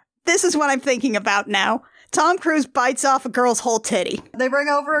this is what I'm thinking about now. Tom Cruise bites off a girl's whole titty. They bring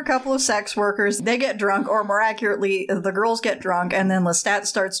over a couple of sex workers. They get drunk, or more accurately, the girls get drunk, and then Lestat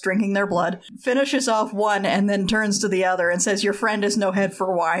starts drinking their blood, finishes off one, and then turns to the other and says, "Your friend has no head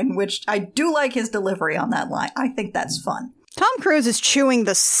for wine," which I do like his delivery on that line. I think that's fun. Tom Cruise is chewing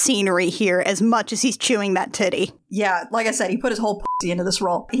the scenery here as much as he's chewing that titty. Yeah, like I said, he put his whole pussy into this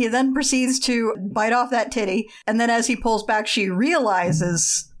role. He then proceeds to bite off that titty, and then as he pulls back, she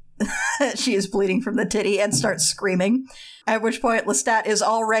realizes she is bleeding from the titty and starts screaming, at which point Lestat is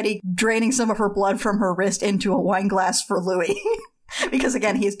already draining some of her blood from her wrist into a wine glass for Louis. Because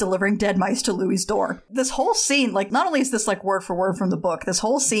again, he's delivering dead mice to Louis's door. This whole scene, not only is this word for word from the book, this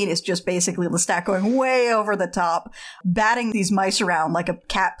whole scene is just basically Lestat going way over the top, batting these mice around like a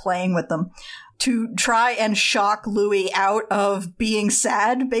cat playing with them to try and shock Louis out of being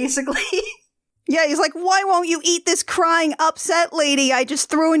sad, basically. Yeah, he's like, "Why won't you eat this crying, upset lady I just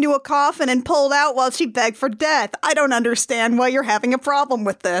threw into a coffin and pulled out while she begged for death? I don't understand why you're having a problem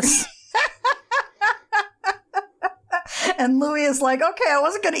with this." And Louis is like, "Okay, I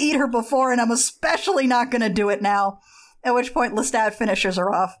wasn't going to eat her before, and I'm especially not going to do it now." At which point Lestat finishes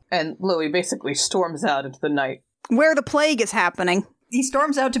her off. And Louis basically storms out into the night. Where the plague is happening. He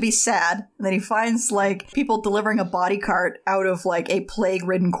storms out to be sad, and then he finds, people delivering a body cart out of, a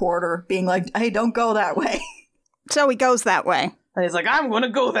plague-ridden quarter, being like, "Hey, don't go that way." So he goes that way. And he's like, "I'm gonna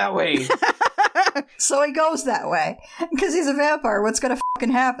go that way." So he goes that way. Because he's a vampire, what's gonna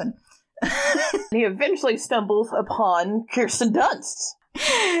fucking happen? He eventually stumbles upon Kirsten Dunst.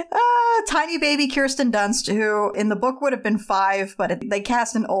 Tiny baby Kirsten Dunst, who in the book would have been 5, but they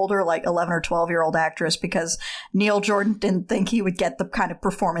cast an older, 11 or 12-year-old actress because Neil Jordan didn't think he would get the kind of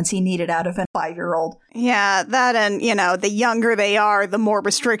performance he needed out of a 5-year-old. Yeah, that and, the younger they are, the more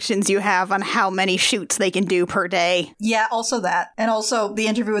restrictions you have on how many shoots they can do per day. Yeah, also that. And also, the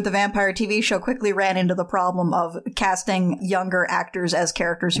Interview with the Vampire TV show quickly ran into the problem of casting younger actors as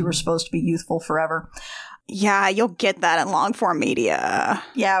characters who were supposed to be youthful forever. Yeah, you'll get that in long-form media.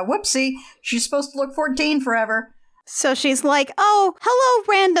 Yeah, whoopsie. She's supposed to look 14 forever. So she's like, "Oh, hello,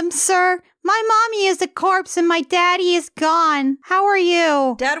 random sir. My mommy is a corpse and my daddy is gone. How are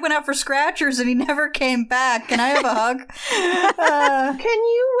you?" Dad went out for scratchers and he never came back. Can I have a hug? Can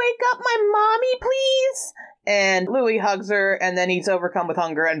you wake up my mommy, please? And Louis hugs her, and then he's overcome with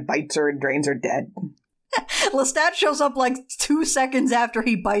hunger and bites her and drains her dead. Lestat shows up 2 seconds after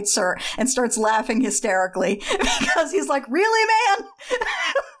he bites her and starts laughing hysterically because he's like, "Really, man?"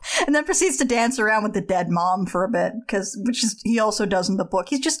 And then proceeds to dance around with the dead mom for a bit, which he also does in the book.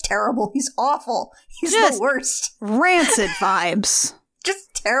 He's just terrible. He's awful. He's just the worst. Rancid vibes.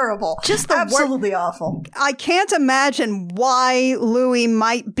 Just terrible. Just the absolutely awful. I can't imagine why Louis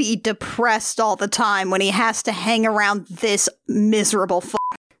might be depressed all the time when he has to hang around this miserable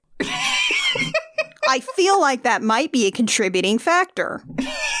I feel like that might be a contributing factor.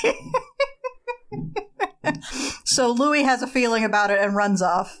 So Louis has a feeling about it and runs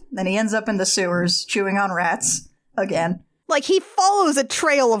off. Then he ends up in the sewers, chewing on rats. Again. He follows a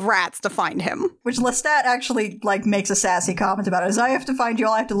trail of rats to find him. Which Lestat actually, makes a sassy comment about it. As I have to find you,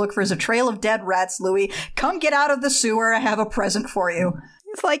 all I have to look for is a trail of dead rats, Louis. Come get out of the sewer, I have a present for you.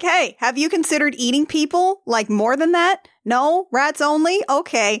 It's like, "Hey, have you considered eating people? More than that? No? Rats only?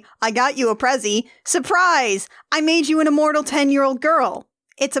 Okay, I got you a prezi. Surprise! I made you an immortal 10-year-old girl.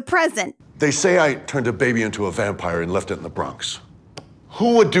 It's a present." They say I turned a baby into a vampire and left it in the Bronx.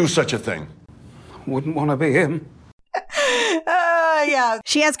 Who would do such a thing? Wouldn't want to be him. Yeah.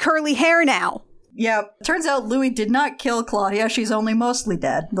 She has curly hair now. Yeah. Turns out Louis did not kill Claudia. She's only mostly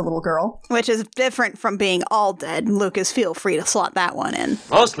dead, the little girl. Which is different from being all dead. Lucas, feel free to slot that one in.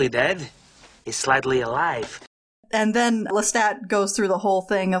 Mostly dead is slightly alive. And then Lestat goes through the whole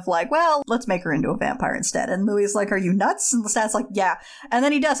thing of well, let's make her into a vampire instead. And Louis is like, "Are you nuts?" And Lestat's like, "Yeah." And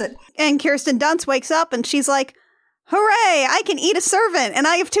then he does it. And Kirsten Dunst wakes up and she's like, "Hooray, I can eat a servant and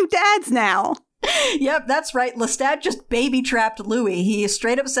I have 2 dads now." Yep, that's right. Lestat just baby-trapped Louis. He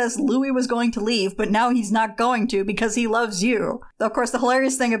straight up says Louis was going to leave, but now he's not going to because he loves you. Of course, the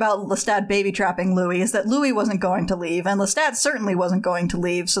hilarious thing about Lestat baby-trapping Louis is that Louis wasn't going to leave, and Lestat certainly wasn't going to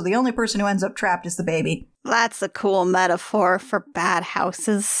leave, so the only person who ends up trapped is the baby. That's a cool metaphor for bad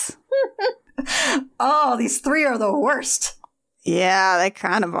houses. Oh, these 3 are the worst. Yeah, they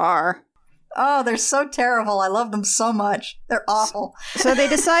kind of are. Oh, they're so terrible. I love them so much. They're awful. So they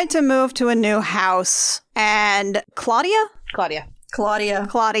decide to move to a new house, and Claudia?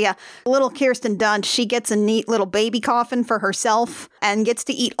 Claudia. Little Kirsten Dunst, she gets a neat little baby coffin for herself and gets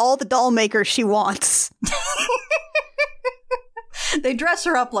to eat all the doll makers she wants. They dress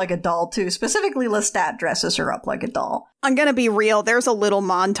her up like a doll, too. Specifically, Lestat dresses her up like a doll. I'm gonna be real, there's a little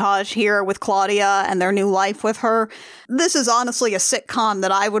montage here with Claudia and their new life with her. This is honestly a sitcom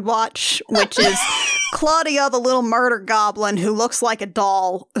that I would watch, which is Claudia, the little murder goblin who looks like a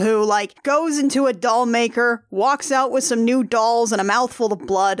doll, who, like, goes into a doll maker, walks out with some new dolls and a mouthful of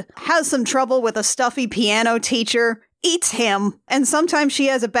blood, has some trouble with a stuffy piano teacher, eats him, and sometimes she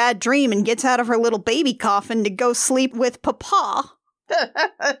has a bad dream and gets out of her little baby coffin to go sleep with Papa.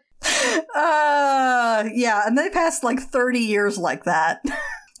 Yeah, and they passed like 30 years like that.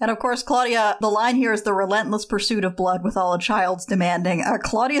 And of course, Claudia, the line here is the relentless pursuit of blood with all a child's demanding.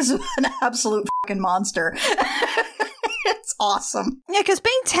 Claudia's an absolute fucking monster. It's awesome. Yeah, because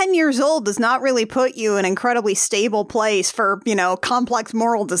being 10 years old does not really put you in an incredibly stable place for, complex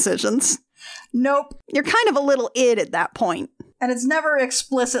moral decisions. Nope. You're kind of a little id at that point. And it's never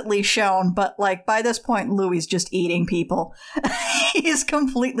explicitly shown, but, like, by this point, Louis just eating people. He's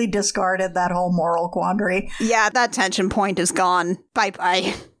completely discarded that whole moral quandary. Yeah, that tension point is gone.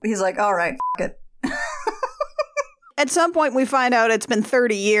 Bye-bye. He's like, all right, f*** it. At some point, we find out it's been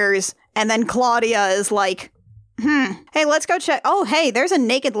 30 years, and then Claudia is like, hey, let's go check. Oh, hey, there's a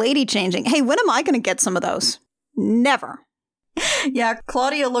naked lady changing. Hey, when am I going to get some of those? Never. Yeah,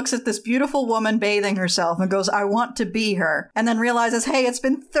 Claudia looks at this beautiful woman bathing herself and goes, I want to be her. And then realizes, hey, it's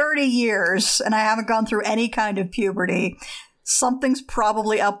been 30 years and I haven't gone through any kind of puberty. Something's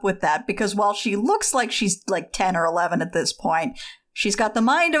probably up with that, because while she looks like she's like 10 or 11 at this point, she's got the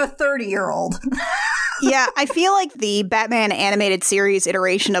mind of a 30-year-old. Yeah, I feel like the Batman animated series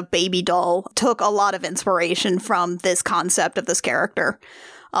iteration of Baby Doll took a lot of inspiration from this concept of this character.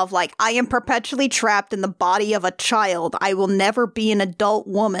 Of like, I am perpetually trapped in the body of a child. I will never be an adult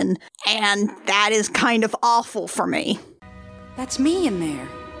woman. And that is kind of awful for me. That's me in there.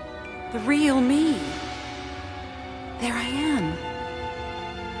 The real me. There I am.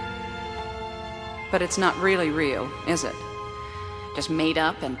 But it's not really real, is it? Just made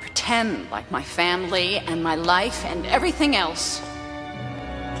up and pretend like my family and my life and everything else.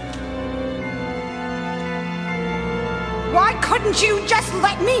 Why couldn't you just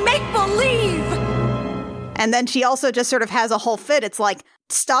let me make believe? And then she also just sort of has a whole fit. It's like,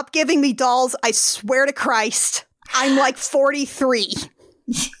 stop giving me dolls. I swear to Christ. I'm like 43.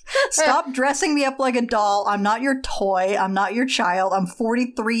 Stop dressing me up like a doll. I'm not your toy. I'm not your child. I'm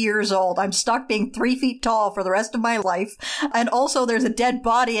 43 years old. I'm stuck being 3 feet tall for the rest of my life. And also there's a dead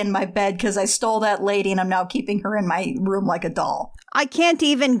body in my bed because I stole that lady and I'm now keeping her in my room like a doll. I can't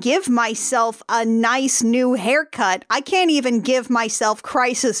even give myself a nice new haircut. I can't even give myself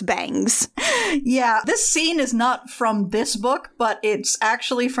crisis bangs. Yeah, this scene is not from this book, but it's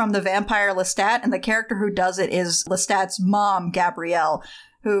actually from the Vampire Lestat, and the character who does it is Lestat's mom, Gabrielle.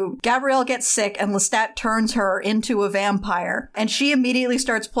 Gabrielle gets sick and Lestat turns her into a vampire. And she immediately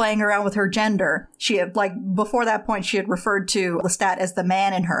starts playing around with her gender. She had, before that point, she had referred to Lestat as the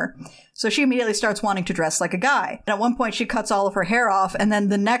man in her. So she immediately starts wanting to dress like a guy. And at one point she cuts all of her hair off, and then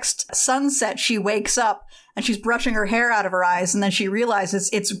the next sunset she wakes up and she's brushing her hair out of her eyes, and then she realizes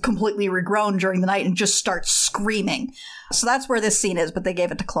it's completely regrown during the night and just starts screaming. So that's where this scene is, but they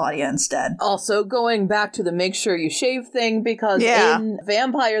gave it to Claudia instead. Also, going back to the make sure you shave thing, because in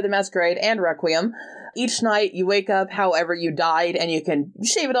Vampire the Masquerade and Requiem, each night you wake up however you died, and you can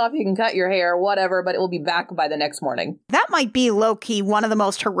shave it off, you can cut your hair, whatever, but it will be back by the next morning. That might be low-key one of the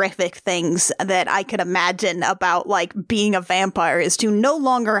most horrific things that I could imagine about, being a vampire, is to no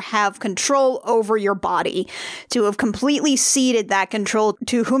longer have control over your body, to have completely ceded that control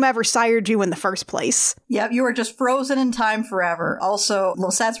to whomever sired you in the first place. Yep, you are just frozen in time forever. Also,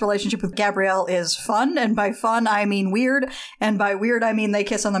 Lestat's relationship with Gabrielle is fun, and by fun I mean weird, and by weird I mean they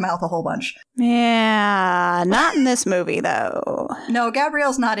kiss on the mouth a whole bunch. Yeah, not in this movie, though. No,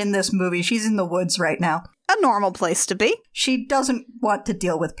 Gabrielle's not in this movie. She's in the woods right now. A normal place to be. She doesn't want to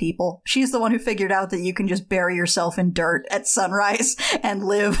deal with people. She's the one who figured out that you can just bury yourself in dirt at sunrise and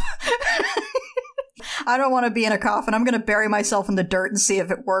live. I don't want to be in a coffin. I'm going to bury myself in the dirt and see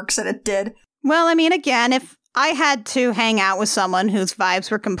if it works, and it did. Well, I mean, again, if I had to hang out with someone whose vibes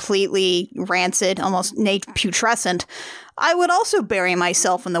were completely rancid, almost putrescent, I would also bury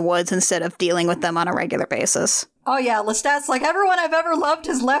myself in the woods instead of dealing with them on a regular basis. Oh yeah, Lestat's like, everyone I've ever loved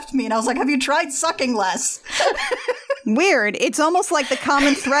has left me. And I was like, have you tried sucking less? Weird. It's almost like the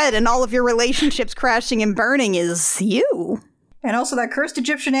common thread in all of your relationships crashing and burning is you. And also that cursed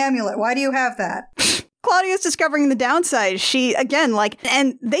Egyptian amulet. Why do you have that? Claudia's discovering the downside. She, again,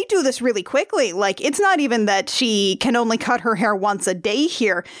 and they do this really quickly. It's not even that she can only cut her hair once a day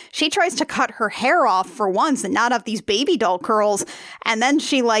here. She tries to cut her hair off for once and not have these baby doll curls. And then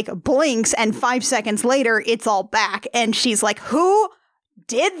she, blinks, and 5 seconds later, it's all back. And she's like, who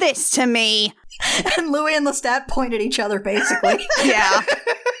did this to me? And Louis and Lestat point at each other, basically. Yeah.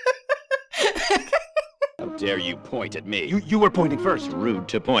 How dare you point at me? You were pointing first. Rude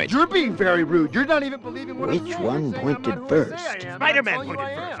to point. You're being very rude. You're not even believing what I'm saying. Which one pointed first? Spider-Man pointed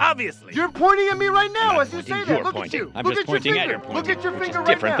first, obviously. You're pointing at me right now as you say that. Look at you. I'm Look just at your pointing finger. at your pointing. Look at your finger right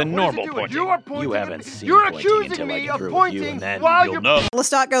Different now. than What is it normal doing? pointing. You are pointing You at haven't me. seen You're pointing accusing until I me get of through with pointing you, and then while you'll you're know.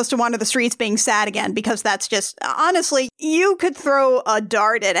 Lestat goes to wander the streets being sad again because that's just, honestly, you could throw a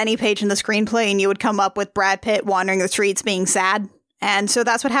dart at any page in the screenplay and you would come up with Brad Pitt wandering the streets being sad. And so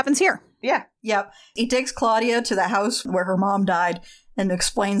that's what happens here. Yeah. Yep. He takes Claudia to the house where her mom died and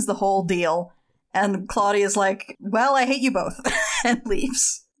explains the whole deal. And Claudia's like, well, I hate you both, and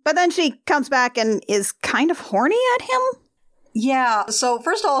leaves. But then she comes back and is kind of horny at him. Yeah, so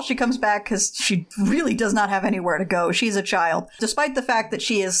first of all, she comes back because she really does not have anywhere to go. She's a child. Despite the fact that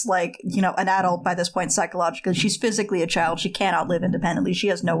she is, an adult by this point psychologically, she's physically a child. She cannot live independently. She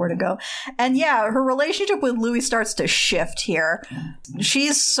has nowhere to go. And yeah, her relationship with Louis starts to shift here.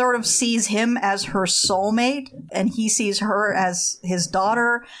 She sort of sees him as her soulmate, and he sees her as his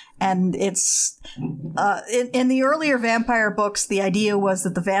daughter. And it's, in the earlier vampire books, the idea was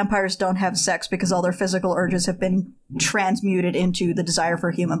that the vampires don't have sex because all their physical urges have been transmuted into the desire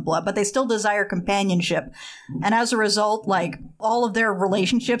for human blood, but they still desire companionship. And as a result, all of their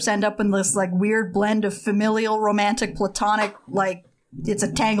relationships end up in this, weird blend of familial, romantic, platonic, it's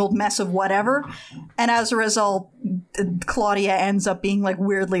a tangled mess of whatever. And as a result, Claudia ends up being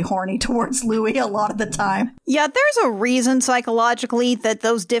weirdly horny towards Louis a lot of the time. Yeah, there's a reason psychologically that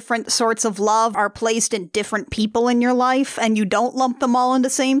those different sorts of love are placed in different people in your life and you don't lump them all into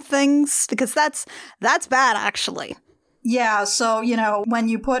same things, because that's bad, actually. Yeah, so, when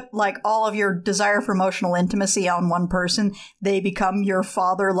you put, all of your desire for emotional intimacy on one person, they become your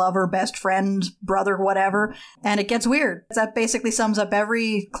father, lover, best friend, brother, whatever, and it gets weird. That basically sums up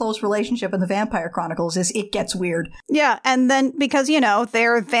every close relationship in the Vampire Chronicles, is it gets weird. Yeah, and then, because,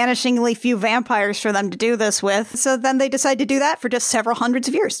 there are vanishingly few vampires for them to do this with, so then they decide to do that for just several hundreds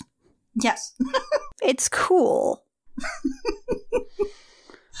of years. Yes. It's cool.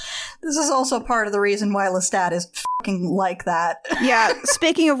 This is also part of the reason why Lestat is fucking like that. Yeah,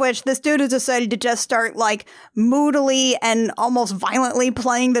 speaking of which, this dude has decided to just start, moodily and almost violently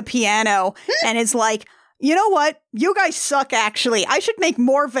playing the piano, and it's like, you know what? You guys suck, actually. I should make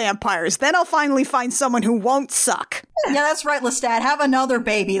more vampires. Then I'll finally find someone who won't suck. Yeah, that's right, Lestat. Have another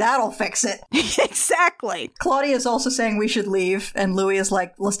baby. That'll fix it. Exactly. Claudia is also saying we should leave, and Louis is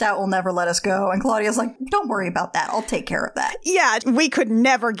like, Lestat will never let us go. And Claudia's like, don't worry about that. I'll take care of that. Yeah, we could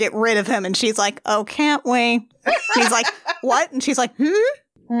never get rid of him. And she's like, oh, can't we? He's like, what? And she's like,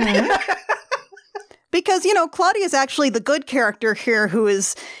 Because, Claudia's actually the good character here who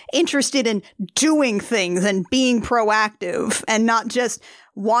is interested in doing things and being proactive and not just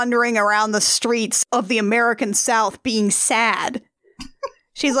wandering around the streets of the American South being sad.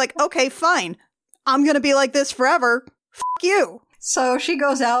 She's like, okay, fine. I'm going to be like this forever. F*** you. So she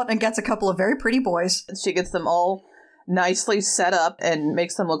goes out and gets a couple of very pretty boys. She gets them all nicely set up and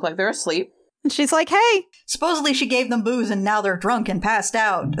makes them look like they're asleep. And she's like, hey. Supposedly she gave them booze and now they're drunk and passed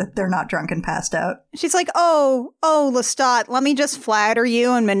out. They're not drunk and passed out. She's like, oh, Lestat, let me just flatter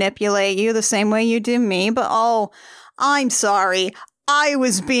you and manipulate you the same way you do me. But I'm sorry. I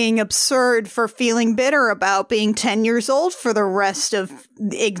was being absurd for feeling bitter about being 10 years old for the rest of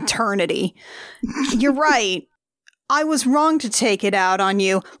eternity. You're right. I was wrong to take it out on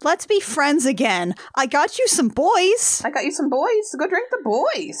you. Let's be friends again. I got you some boys. I got you some boys. Go drink the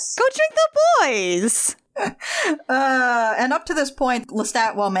boys. Go drink the boys. And up to this point,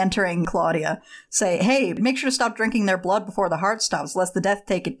 Lestat, while mentoring Claudia, say, hey, make sure to stop drinking their blood before the heart stops, lest the death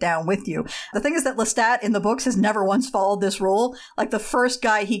take it down with you. The thing is that Lestat in the books has never once followed this rule. The first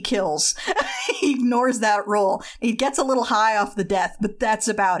guy he kills, he ignores that rule. He gets a little high off the death, but that's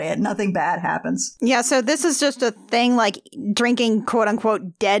about it. Nothing bad happens. Yeah, so this is just a thing drinking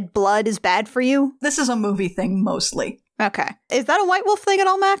quote-unquote dead blood is bad for you? This is a movie thing, mostly. Okay. Is that a White Wolf thing at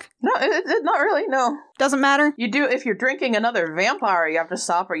all, Mac? No, not really, no. Doesn't matter? You do, if you're drinking another vampire, you have to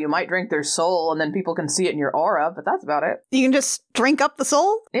stop, or you might drink their soul, and then people can see it in your aura, but that's about it. You can just drink up the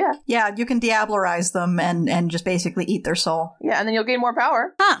soul? Yeah. Yeah, you can diablerize them and just basically eat their soul. Yeah, and then you'll gain more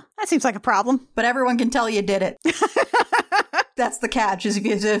power. Huh, that seems like a problem. But everyone can tell you did it. That's the catch, is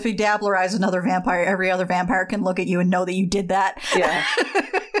if you dablerize another vampire, every other vampire can look at you and know that you did that. Yeah.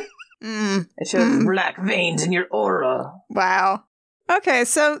 It shows black veins in your aura. Wow. Okay,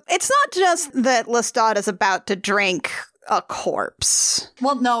 so it's not just that Lestat is about to drink a corpse.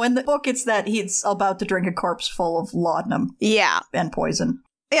 Well, no, in the book it's that he's about to drink a corpse full of laudanum. Yeah. And poison.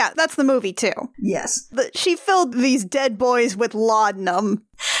 Yeah, that's the movie, too. Yes. She filled these dead boys with laudanum.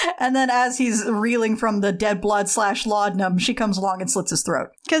 And then as he's reeling from the dead blood / laudanum, she comes along and slits his throat.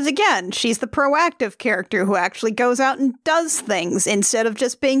 Because again, she's the proactive character who actually goes out and does things instead of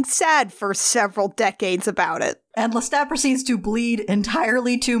just being sad for several decades about it. And Lestat proceeds to bleed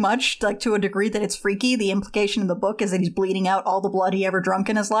entirely too much, like to a degree that it's freaky. The implication in the book is that he's bleeding out all the blood he ever drunk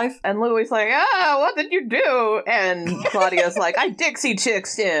in his life. And Louis like, what did you do? And Claudia's like, I Dixie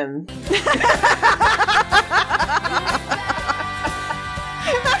chicksed him.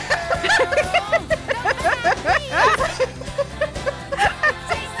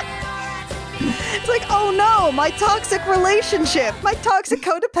 It's like, oh no, my toxic relationship, my toxic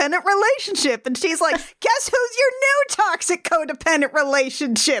codependent relationship. And she's like, guess who's your new toxic codependent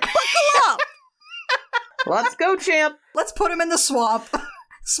relationship? Buckle up! Let's go, champ. Let's put him in the swamp.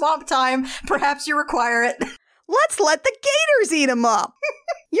 Swamp time. Perhaps you require it. Let's let the gators eat him up.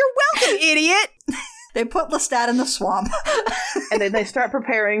 You're welcome, idiot. They put Lestat in the swamp. And then they start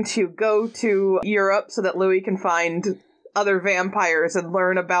preparing to go to Europe so that Louis can find other vampires and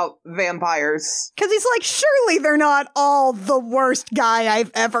learn about vampires. Because he's like, surely they're not all the worst guy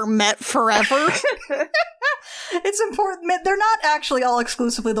I've ever met forever. It's important. They're not actually all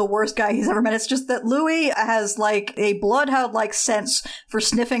exclusively the worst guy he's ever met. It's just that Louis has like a bloodhound-like sense for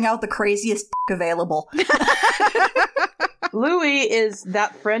sniffing out the craziest available. Louis is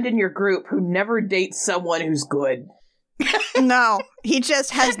that friend in your group who never dates someone who's good. No, he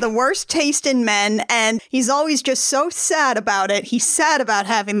just has the worst taste in men, and he's always just so sad about it. He's sad about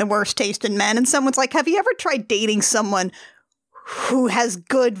having the worst taste in men, and someone's like, have you ever tried dating someone who has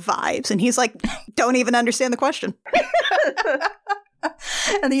good vibes? And he's like, don't even understand the question.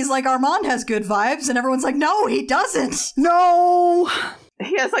 And he's like, Armand has good vibes, and everyone's like, no, he doesn't. No.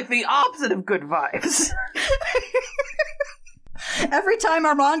 He has like the opposite of good vibes. Every time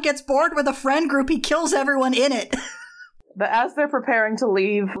Armand gets bored with a friend group, he kills everyone in it. But as they're preparing to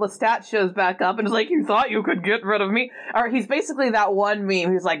leave, Lestat shows back up and is like, you thought you could get rid of me? Or he's basically that one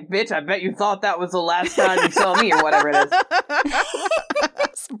meme who's like, bitch, I bet you thought that was the last time you saw me, or whatever it is.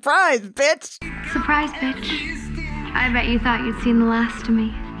 Surprise, bitch. Surprise, bitch. I bet you thought you'd seen the last of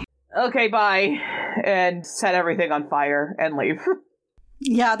me. Okay, bye. And set everything on fire and leave.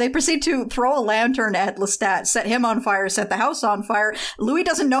 Yeah, they proceed to throw a lantern at Lestat, set him on fire, set the house on fire. Louis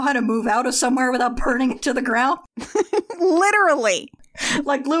doesn't know how to move out of somewhere without burning it to the ground. Literally.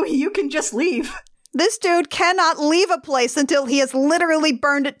 Like, Louis, you can just leave. This dude cannot leave a place until he has literally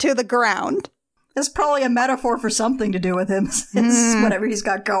burned it to the ground. It's probably a metaphor for something to do with him. It's whatever he's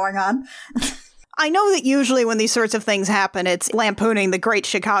got going on. I know that usually when these sorts of things happen, it's lampooning the Great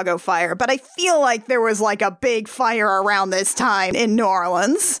Chicago Fire, but I feel like there was like a big fire around this time in New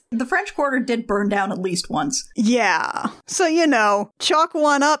Orleans. The French Quarter did burn down at least once. Yeah. So, you know, chalk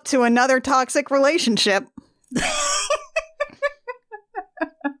one up to another toxic relationship.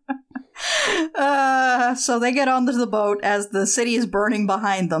 So they get onto the boat as the city is burning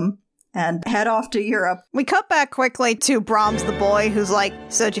behind them and head off to Europe. We cut back quickly to Brahms the boy, who's like,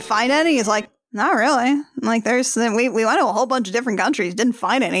 so did you find any? He's like, not really. Like, we went to a whole bunch of different countries, didn't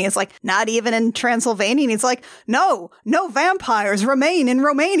find any. It's like, not even in Transylvania. And he's like, no vampires remain in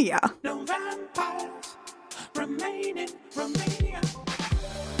Romania. No vampires remain in Romania.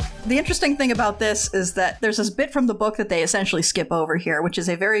 The interesting thing about this is that there's this bit from the book that they essentially skip over here, which is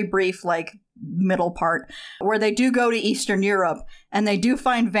a very brief, like, middle part, where they do go to Eastern Europe, and they do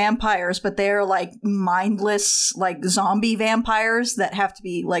find vampires, but they're, like, mindless, like, zombie vampires that have to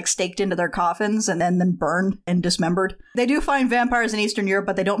be, like, staked into their coffins and then burned and dismembered. They do find vampires in Eastern Europe,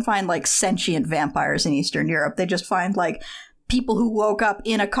 but they don't find, like, sentient vampires in Eastern Europe. They just find, like, people who woke up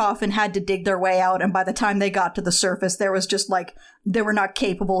in a coffin, had to dig their way out, and by the time they got to the surface, there was just, like, they were not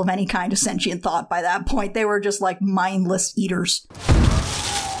capable of any kind of sentient thought by that point. They were just, like, mindless eaters.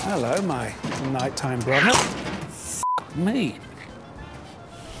 Hello, my nighttime brother. F*** me.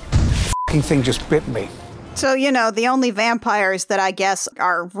 F***ing thing just bit me. So, you know, the only vampires that I guess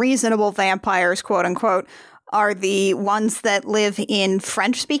are reasonable vampires, quote unquote, are the ones that live in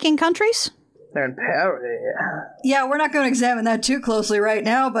French-speaking countries? They're in Paris. Yeah, we're not going to examine that too closely right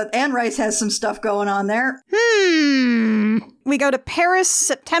now, but Anne Rice has some stuff going on there. We go to Paris,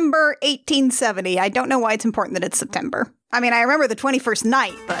 September 1870. I don't know why it's important that it's September. I mean, I remember the 21st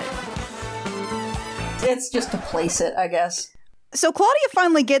night, but... It's just to place it, I guess. So Claudia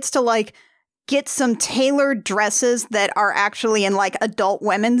finally gets to, like, get some tailored dresses that are actually in like adult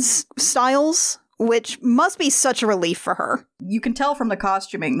women's styles, which must be such a relief for her. You can tell from the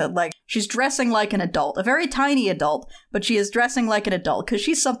costuming that, like, she's dressing like an adult, a very tiny adult, but she is dressing like an adult because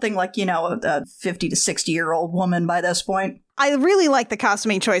she's something like, you know, a 50 to 60-year-old woman by this point. I really like the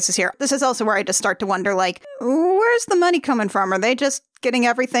costuming choices here. This is also where I just start to wonder, like, where's the money coming from? Are they just getting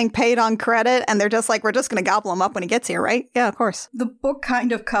everything paid on credit and they're just like, we're just going to gobble him up when he gets here, right? Yeah, of course. The book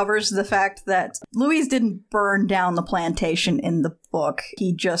kind of covers the fact that Louise didn't burn down the plantation in the book.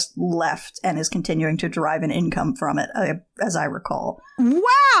 He just left and is continuing to derive an income from it, as I recall.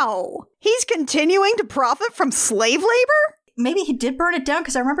 Wow! He's continuing to profit from slave labor? Maybe he did burn it down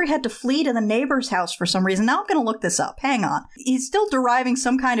because I remember he had to flee to the neighbor's house for some reason. Now I'm going to look this up. Hang on. He's still deriving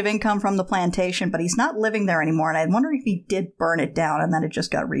some kind of income from the plantation, but he's not living there anymore. And I wonder if he did burn it down and then it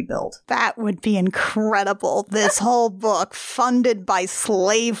just got rebuilt. That would be incredible. This whole book funded by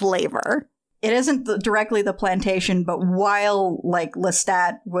slave labor. It isn't directly the plantation, but while, like,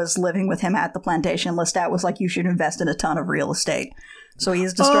 Lestat was living with him at the plantation, Lestat was like, you should invest in a ton of real estate. So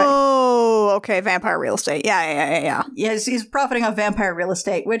he's destroying. Oh, okay, vampire real estate. Yeah. Yeah, he's profiting off vampire real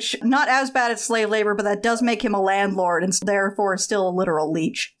estate, which not as bad as slave labor, but that does make him a landlord and therefore still a literal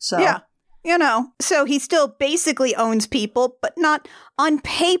leech. So yeah, you know, so he still basically owns people, but not on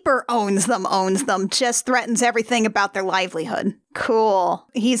paper owns them, just threatens everything about their livelihood. Cool.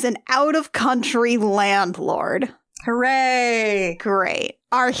 He's an out-of-country landlord. Hooray! Great.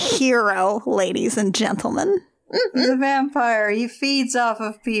 Our hero, ladies and gentlemen. He's a vampire. He feeds off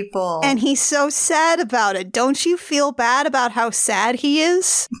of people. And he's so sad about it. Don't you feel bad about how sad he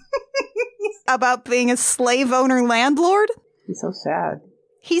is? About being a slave owner landlord? He's so sad.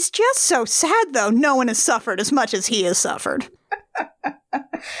 He's just so sad, though. No one has suffered as much as he has suffered.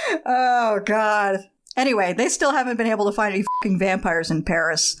 Oh, God. Anyway, they still haven't been able to find any fucking vampires in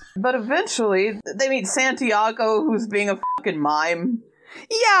Paris. But eventually, they meet Santiago, who's being a fucking mime.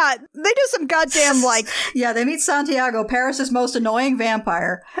 Yeah, they do some goddamn, like... Yeah, they meet Santiago, Paris' most annoying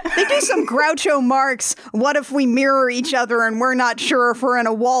vampire. They do some Groucho Marx, what if we mirror each other and we're not sure if we're in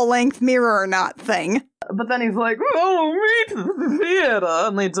a wall-length mirror or not thing. But then he's like, follow me to the theater,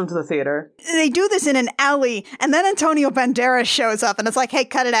 and leads him to the theater. They do this in an alley, and then Antonio Banderas shows up, and it's like, hey,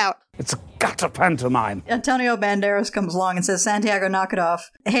 cut it out. It's a gutter pantomime. Antonio Banderas comes along and says, Santiago, knock it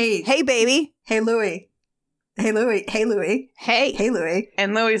off. Hey, baby. Hey, Louis. Hey, Louis. Hey, Louis. Hey. Hey, Louis.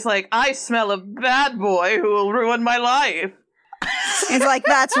 And Louis' like, I smell a bad boy who will ruin my life. He's like,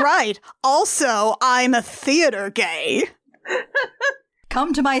 that's right. Also, I'm a theater gay.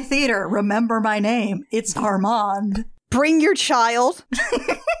 Come to my theater. Remember my name. It's Armand. Bring your child.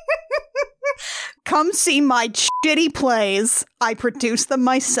 Come see my shitty plays. I produce them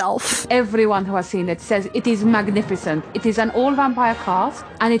myself. Everyone who has seen it says it is magnificent. It is an all-vampire cast,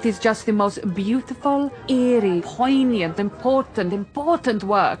 and it is just the most beautiful, eerie, poignant, important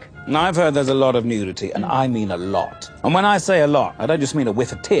work. Now, I've heard there's a lot of nudity, and I mean a lot. And when I say a lot, I don't just mean a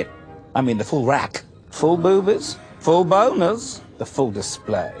whiff of tit. I mean the full rack. Full boobies, full boners, the full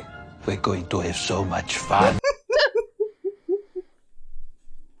display. We're going to have so much fun.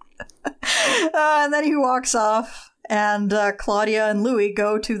 And then he walks off, and Claudia and Louis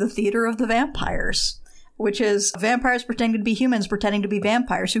go to the Theater of the Vampires, which is vampires pretending to be humans, pretending to be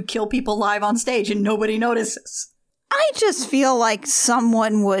vampires who kill people live on stage and nobody notices. I just feel like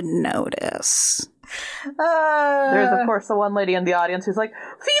someone would notice. There's, of course, the one lady in the audience who's like,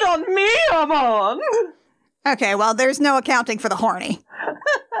 feed on me, Armand! Okay, well, there's no accounting for the horny.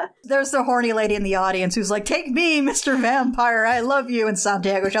 There's the horny lady in the audience who's like, take me, Mr. Vampire, I love you. And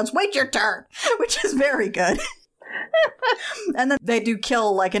Santiago shouts, wait your turn, which is very good. And then they do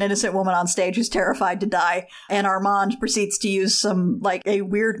kill, like, an innocent woman on stage who's terrified to die. And Armand proceeds to use some, like, a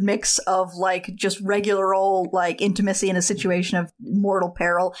weird mix of, like, just regular old, like, intimacy in a situation of mortal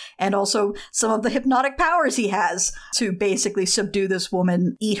peril, and also some of the hypnotic powers he has to basically subdue this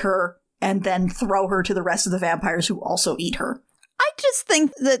woman, eat her, and then throw her to the rest of the vampires who also eat her. I just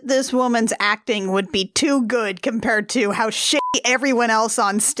think that this woman's acting would be too good compared to how shitty everyone else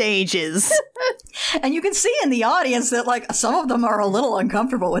on stage is. And you can see in the audience that, like, some of them are a little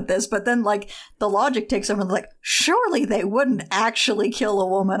uncomfortable with this, but then, like, the logic takes over and, like, surely they wouldn't actually kill a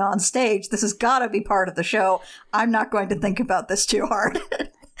woman on stage. This has got to be part of the show. I'm not going to think about this too hard.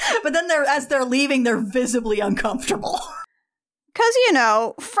 But then as they're leaving, they're visibly uncomfortable. Because, you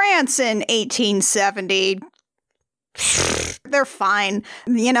know, France in 1870... they're fine.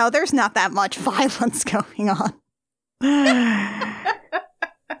 You know, there's not that much violence going on.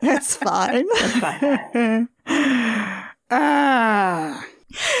 It's fine.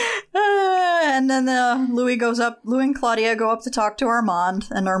 And And then Louis and Claudia go up to talk to Armand,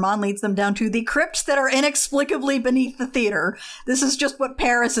 and Armand leads them down to the crypts that are inexplicably beneath the theater. This is just what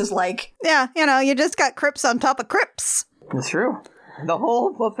Paris is like. Yeah, you just got crypts on top of crypts. It's true. The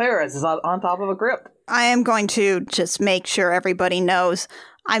whole of Paris is on top of a crypt. I am going to just make sure everybody knows.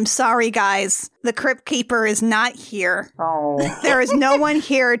 I'm sorry, guys. The Crypt Keeper is not here. Oh. There is no one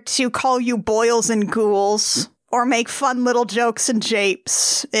here to call you boils and ghouls or make fun little jokes and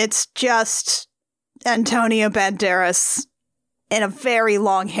japes. It's just Antonio Banderas in a very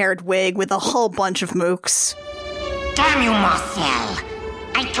long-haired wig with a whole bunch of mooks. Damn you, Marcel!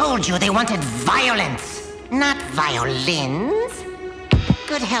 I told you they wanted violence, not violins.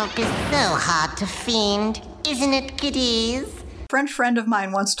 Good help is so hard to find, isn't it, kiddies? A French friend of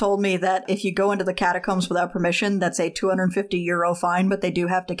mine once told me that if you go into the catacombs without permission, that's a €250 fine, but they do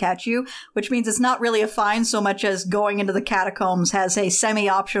have to catch you, which means it's not really a fine so much as going into the catacombs has a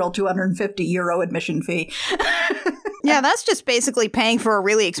semi-optional €250 admission fee. Yeah, that's just basically paying for a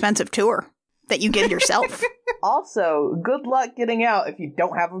really expensive tour that you give yourself. Also, good luck getting out if you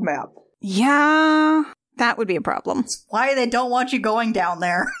don't have a map. Yeah, that would be a problem. That's why they don't want you going down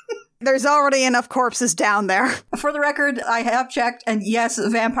there. There's already enough corpses down there. For the record, I have checked, and yes,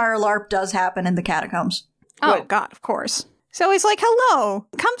 vampire LARP does happen in the catacombs. Oh, good. God, of course. So he's like, hello,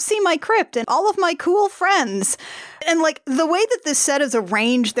 come see my crypt and all of my cool friends. And like the way that this set is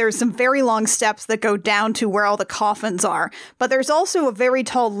arranged, there's some very long steps that go down to where all the coffins are. But there's also a very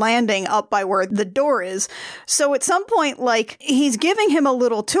tall landing up by where the door is. So at some point, like, he's giving him a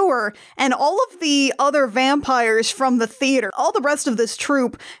little tour, and all of the other vampires from the theater, all the rest of this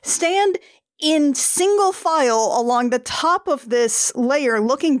troupe, stand in single file along the top of this layer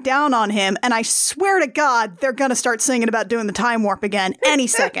looking down on him, and I swear to God, they're gonna start singing about doing the time warp again any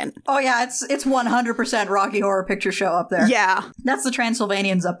second. Oh yeah, it's 100% Rocky Horror Picture Show up there. Yeah. That's the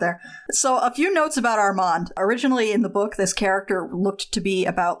Transylvanians up there. So a few notes about Armand. Originally in the book, this character looked to be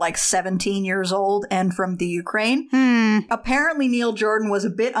about like 17 years old and from the Ukraine. Apparently Neil Jordan was a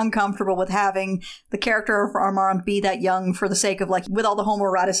bit uncomfortable with having the character of Armand be that young for the sake of like, with all the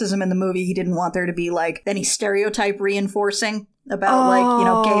homoeroticism in the movie, he didn't want there to be like any stereotype reinforcing about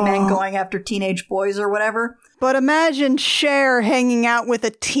like, gay men going after teenage boys or whatever. But imagine Cher hanging out with a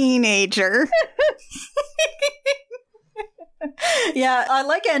teenager. Yeah, I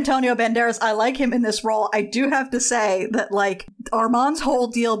like Antonio Banderas. I like him in this role. I do have to say that, like, Armand's whole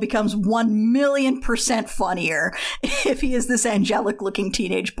deal becomes 1,000,000% funnier if he is this angelic-looking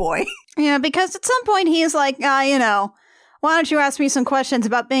teenage boy. Yeah, because at some point he is like, why don't you ask me some questions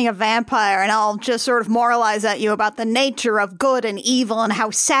about being a vampire, and I'll just sort of moralize at you about the nature of good and evil and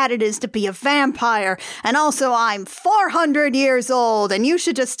how sad it is to be a vampire. And also, I'm 400 years old, and you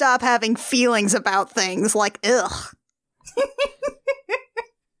should just stop having feelings about things. Like, ugh.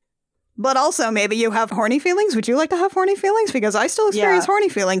 But also, maybe you have horny feelings. Would you like to have horny feelings? Because I still experience horny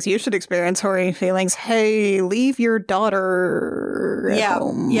feelings. You should experience horny feelings. Hey, leave your daughter at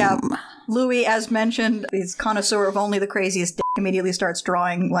home. Yeah. Louis, as mentioned, is connoisseur of only the craziest dick, immediately starts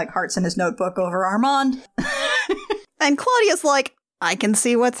drawing like hearts in his notebook over Armand. And Claudia's like, I can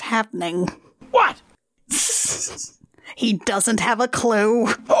see what's happening. What? He doesn't have a clue.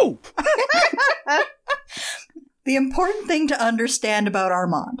 Oh! The important thing to understand about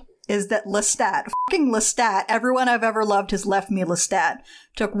Armand is that Lestat, fucking Lestat, everyone I've ever loved has left me Lestat,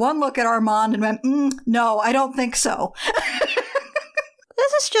 took one look at Armand and went, no, I don't think so.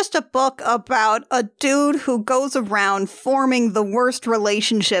 This is just a book about a dude who goes around forming the worst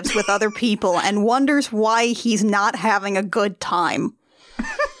relationships with other people and wonders why he's not having a good time.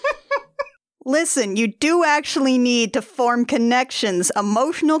 Listen, you do actually need to form connections,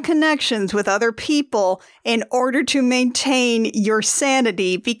 emotional connections with other people in order to maintain your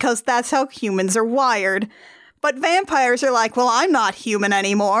sanity, because that's how humans are wired. But vampires are like, well, I'm not human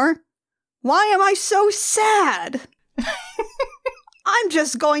anymore. Why am I so sad? I'm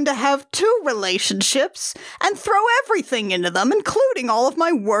just going to have 2 relationships and throw everything into them, including all of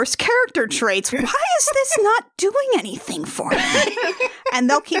my worst character traits. Why is this not doing anything for me? And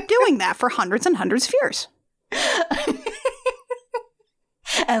they'll keep doing that for hundreds and hundreds of years.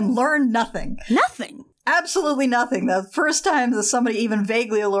 And learn nothing. Nothing. Absolutely nothing. The first time that somebody even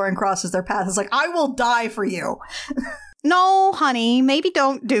vaguely alluring crosses their path is like, I will die for you. No, honey, maybe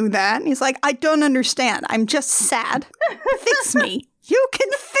don't do that. And he's like, I don't understand. I'm just sad. Fix me. You can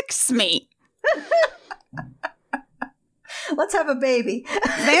fix me. Let's have a baby.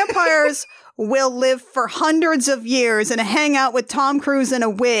 Vampires will live for hundreds of years and hang out with Tom Cruise in a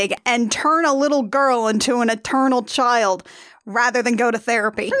wig and turn a little girl into an eternal child rather than go to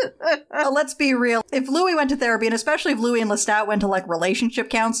therapy. Let's be real. If Louis went to therapy, and especially if Louis and Lestat went to like relationship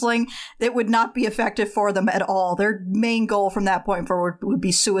counseling, it would not be effective for them at all. Their main goal from that point forward would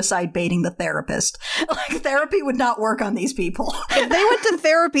be suicide baiting the therapist. Like, therapy would not work on these people. If they went to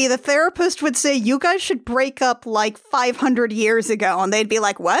therapy, the therapist would say, you guys should break up like 500 years ago. And they'd be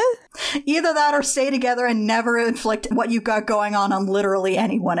like, what? Either that or stay together and never inflict what you got going on literally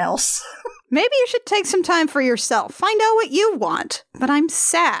anyone else. Maybe you should take some time for yourself. Find out what you want. But I'm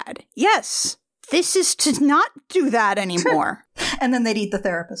sad. Yes. This is to not do that anymore. And then they'd eat the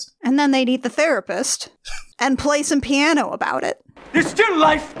therapist. And then they'd eat the therapist. And play some piano about it. There's still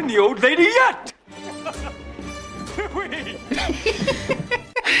life in the old lady yet! The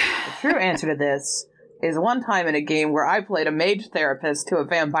true answer to this is one time in a game where I played a mage therapist who a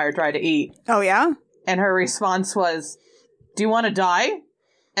vampire tried to eat. Oh, yeah? And her response was, do you want to die?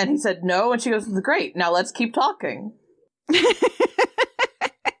 And he said no, and she goes, great, now let's keep talking.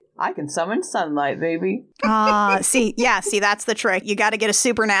 I can summon sunlight, baby. See, that's the trick. You got to get a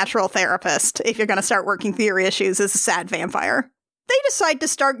supernatural therapist if you're going to start working through your issues as a sad vampire. They decide to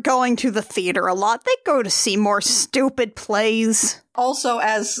start going to the theater a lot. They go to see more stupid plays. Also,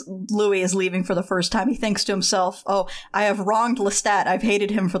 as Louis is leaving for the first time, he thinks to himself, oh, I have wronged Lestat. I've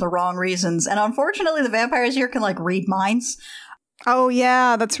hated him for the wrong reasons. And unfortunately, the vampires here can, like, read minds. Oh,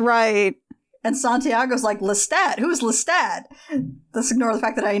 yeah, that's right. And Santiago's like, Lestat? Who's Lestat? Let's ignore the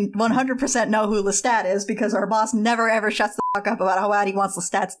fact that I 100% know who Lestat is, because our boss never ever shuts the fuck up about how bad he wants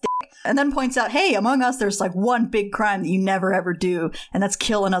Lestat's dick. And then points out, hey, among us, there's like one big crime that you never ever do, and that's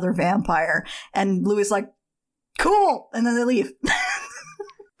kill another vampire. And Louis is like, cool! And then they leave.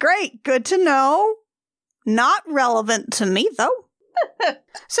 Great, good to know. Not relevant to me, though.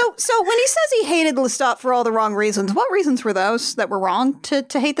 So when he says he hated Lestat for all the wrong reasons, what reasons were those that were wrong to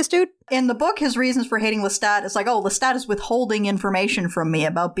hate this dude? In the book, his reasons for hating Lestat is like, oh, Lestat is withholding information from me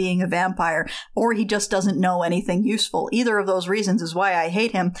about being a vampire, or he just doesn't know anything useful. Either of those reasons is why I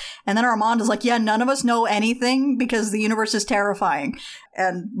hate him. And then Armand is like, yeah, none of us know anything because the universe is terrifying.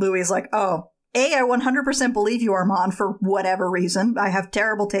 And Louis is like, oh, A, I 100% believe you, Armand, for whatever reason. I have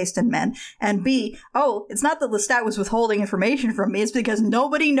terrible taste in men. And B, oh, it's not that Lestat was withholding information from me, it's because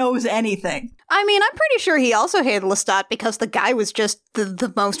nobody knows anything. I mean, I'm pretty sure he also hated Lestat because the guy was just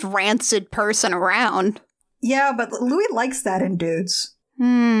the most rancid person around. Yeah, but Louis likes that in dudes.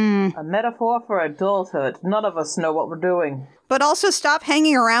 A metaphor for adulthood. None of us know what we're doing. But also stop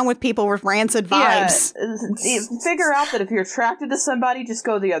hanging around with people with rancid vibes. Yeah, figure out that if you're attracted to somebody, just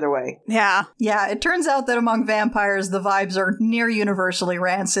go the other way. Yeah. Yeah, it turns out that among vampires, the vibes are near universally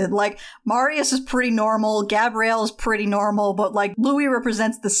rancid. Like, Marius is pretty normal, Gabrielle is pretty normal, but, like, Louis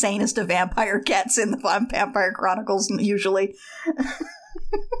represents the sanest a vampire gets in the Vampire Chronicles, usually.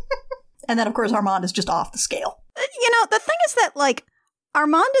 And then, of course, Armand is just off the scale. You know, the thing is that, like,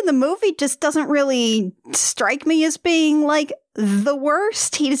 Armand in the movie just doesn't really strike me as being, like, the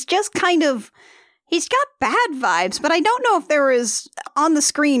worst. He's just kind of... He's got bad vibes, but I don't know if there is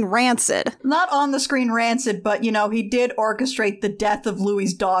on-the-screen rancid. Not on-the-screen rancid, but, you know, he did orchestrate the death of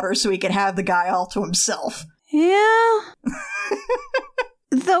Louis' daughter so he could have the guy all to himself. Yeah.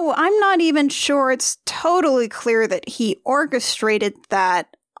 Though I'm not even sure it's totally clear that he orchestrated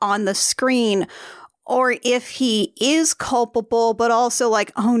that on the screen, or if he is culpable, but also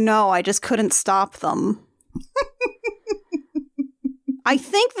like, oh no, I just couldn't stop them. I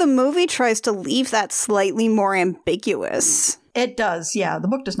think the movie tries to leave that slightly more ambiguous. It does, yeah. The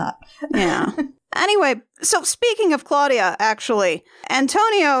book does not. Yeah. Anyway, so speaking of Claudia, actually,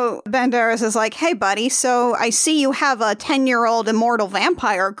 Antonio Banderas is like, hey, buddy, so I see you have a 10-year-old immortal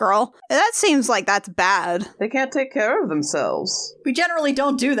vampire girl. That seems like that's bad. They can't take care of themselves. We generally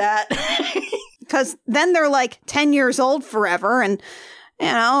don't do that. Because then they're like 10 years old forever, and, you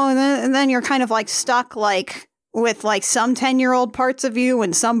know, and then you're kind of like stuck like with like some 10-year-old parts of you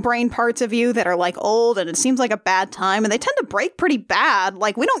and some brain parts of you that are like old, and it seems like a bad time, and they tend to break pretty bad.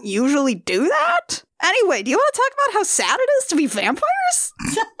 Like, we don't usually do that. Anyway, do you want to talk about how sad it is to be vampires?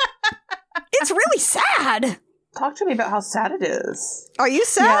 It's really sad. Talk to me about how sad it is. Are you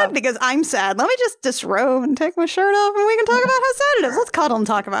sad? Yeah. Because I'm sad. Let me just disrobe and take my shirt off and we can talk about how sad it is. Let's cuddle and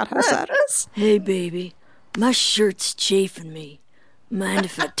talk about how sad it is. Hey, baby. My shirt's chafing me. Mind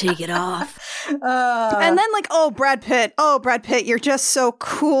if I take it off? And then like, oh, Brad Pitt, you're just so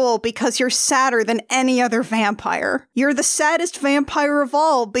cool because you're sadder than any other vampire. You're the saddest vampire of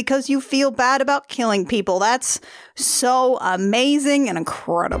all because you feel bad about killing people. That's so amazing and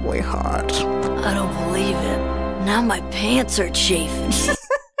incredibly hot. I don't believe it. Now my pants are chafing.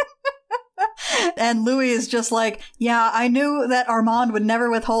 And Louis is just like, yeah, I knew that Armand would never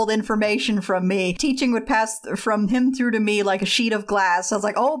withhold information from me. Teaching would pass from him through to me like a sheet of glass. I was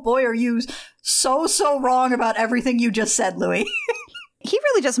like, oh boy, are you so wrong about everything you just said, Louis. He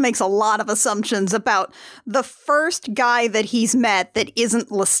really just makes a lot of assumptions about the first guy that he's met that isn't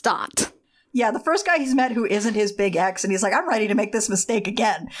Lestat. Yeah, the first guy he's met who isn't his big ex, and he's like, I'm ready to make this mistake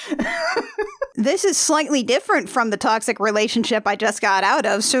again. This is slightly different from the toxic relationship I just got out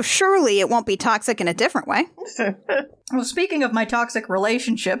of, so surely it won't be toxic in a different way. Well, speaking of my toxic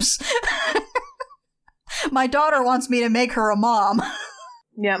relationships, my daughter wants me to make her a mom.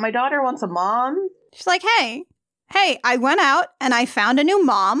 Yeah, my daughter wants a mom. She's like, hey, I went out and I found a new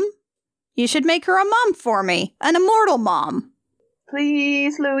mom. You should make her a mom for me. An immortal mom.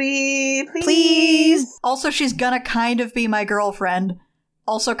 Please, Louis, please. Also, she's gonna kind of be my girlfriend.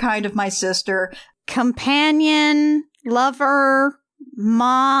 Also kind of my sister. Companion, lover,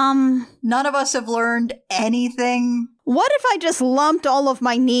 mom. None of us have learned anything. What if I just lumped all of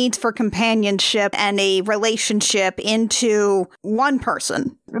my needs for companionship and a relationship into one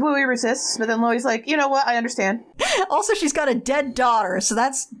person? Louis resists, but then Louis like, you know what, I understand. Also, she's got a dead daughter, so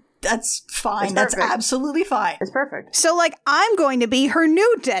that's fine. That's absolutely fine. It's perfect. So, like, I'm going to be her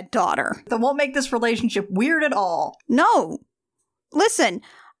new dead daughter. That won't make this relationship weird at all. No. Listen,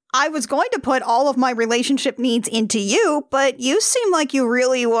 I was going to put all of my relationship needs into you, but you seem like you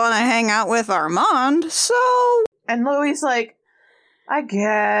really want to hang out with Armand, so... And Louis like, I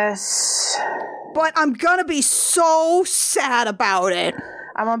guess... But I'm gonna be so sad about it.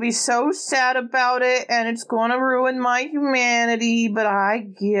 I'm gonna be so sad about it, and it's gonna ruin my humanity, but I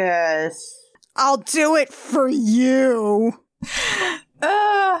guess... I'll do it for you.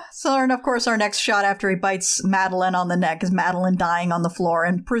 So, and of course, our next shot after he bites Madeline on the neck is Madeline dying on the floor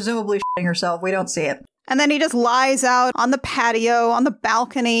and presumably shitting herself. We don't see it. And then he just lies out on the patio, on the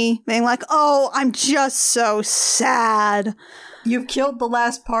balcony, being like, oh, I'm just so sad. You've killed the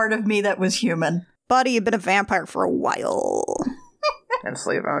last part of me that was human. Buddy, you've been a vampire for a while. And a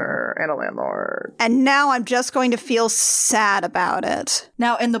slave owner, and a landlord. And now I'm just going to feel sad about it.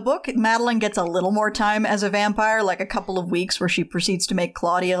 Now, in the book, Madeline gets a little more time as a vampire, like a couple of weeks where she proceeds to make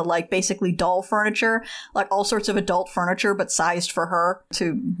Claudia, like, basically doll furniture, like all sorts of adult furniture, but sized for her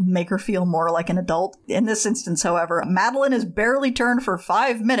to make her feel more like an adult. In this instance, however, Madeline is barely turned for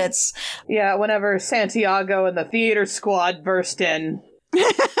 5 minutes. Yeah, whenever Santiago and the theater squad burst in.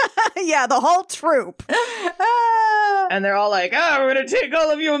 Yeah, the whole troupe. And they're all like, we're gonna take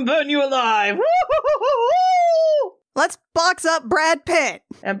all of you and burn you alive. Let's box up Brad Pitt.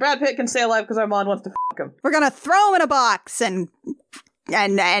 And Brad Pitt can stay alive because Armand wants to f*** him. We're gonna throw him in a box and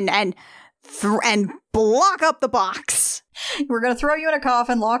block up the box. We're going to throw you in a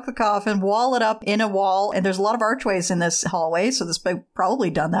coffin, lock the coffin, wall it up in a wall, and there's a lot of archways in this hallway, so this they've probably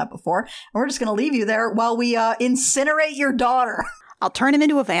done that before. And we're just going to leave you there while we incinerate your daughter. I'll turn him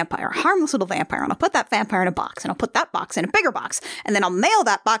into a vampire, a harmless little vampire, and I'll put that vampire in a box, and I'll put that box in a bigger box, and then I'll mail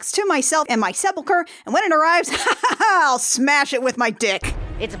that box to myself and my sepulcher, and when it arrives, I'll smash it with my dick.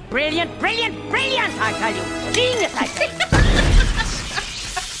 It's brilliant, brilliant, brilliant, I tell you. Genius, I tell you.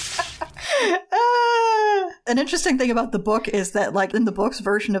 An interesting thing about the book is that, like, in the book's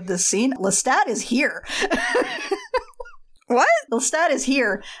version of this scene, Lestat is here. What? Lestat is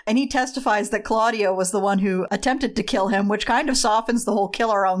here, and he testifies that Claudia was the one who attempted to kill him, which kind of softens the whole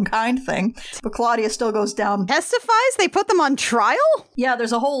kill our own kind thing. But Claudia still goes down. Testifies? They put them on trial? Yeah,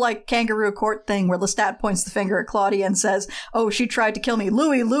 there's a whole, like, kangaroo court thing where Lestat points the finger at Claudia and says, oh, she tried to kill me.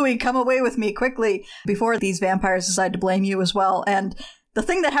 Louis, come away with me quickly, before these vampires decide to blame you as well. And the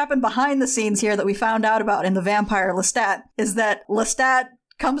thing that happened behind the scenes here that we found out about in The Vampire Lestat is that Lestat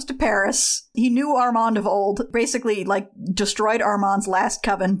comes to Paris. He knew Armand of old, basically, like, destroyed Armand's last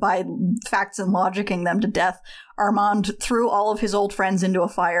coven by facts and logicking them to death. Armand threw all of his old friends into a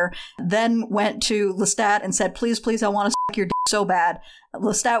fire, then went to Lestat and said, please, I want to suck your dick so bad.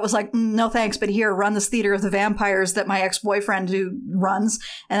 Lestat was like, no thanks, but here, run this theater of the vampires that my ex-boyfriend runs.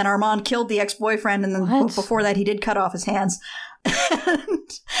 And then Armand killed the ex-boyfriend, and then before that he did cut off his hands.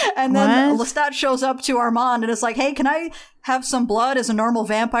 And then Lestat shows up to Armand and is like, hey, can I have some blood as a normal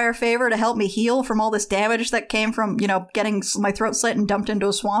vampire favor to help me heal from all this damage that came from, getting my throat slit and dumped into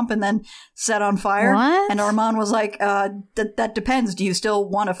a swamp and then set on fire? What? And Armand was like, that depends. Do you still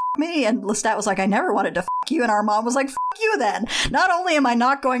want to f*** me? And Lestat was like, I never wanted to f*** you. And Armand was like, f*** you then. Not only am I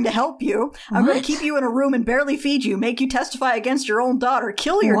not going to help you, I'm going to keep you in a room and barely feed you, make you testify against your own daughter,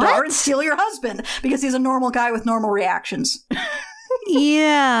 kill your daughter, and steal your husband, because he's a normal guy with normal reactions.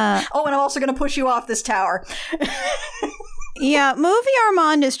 Yeah. Oh, and I'm also going to push you off this tower. Yeah, movie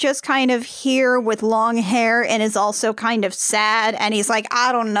Armand is just kind of here with long hair and is also kind of sad. And he's like,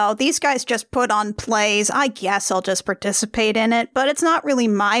 I don't know, these guys just put on plays. I guess I'll just participate in it, but it's not really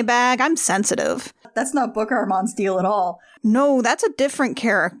my bag. I'm sensitive. That's not Book Armand's deal at all. No, that's a different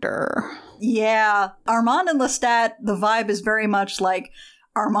character. Yeah. Armand and Lestat, the vibe is very much like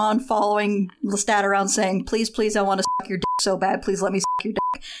Armand following Lestat around saying, please, please, I want to suck your dick so bad. Please let me suck your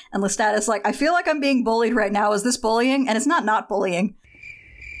dick. And Lestat is like, I feel like I'm being bullied right now. Is this bullying? And it's not bullying.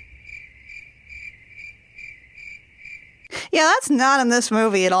 Yeah, that's not in this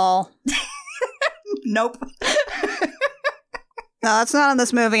movie at all. Nope. No, that's not in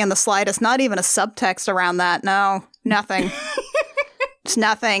this movie in the slightest. Not even a subtext around that. No, nothing. It's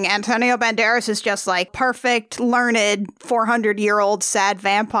nothing. Antonio Banderas is just like perfect, learned, 400-year-old sad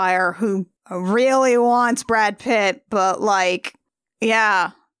vampire who really wants Brad Pitt, but like,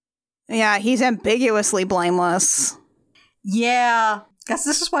 yeah, he's ambiguously blameless. Yeah. Guess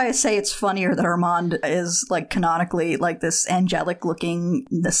this is why I say it's funnier that Armand is like canonically like this angelic looking,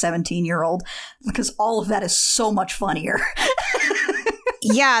 the 17-year-old, because all of that is so much funnier.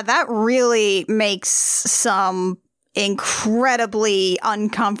 Yeah, that really makes some incredibly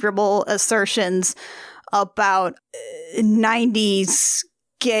uncomfortable assertions about 90s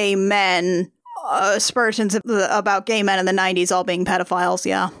gay men, aspersions about gay men in the 90s all being pedophiles,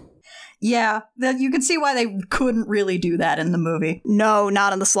 yeah. Yeah, you can see why they couldn't really do that in the movie. No,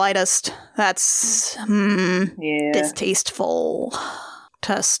 not in the slightest. That's distasteful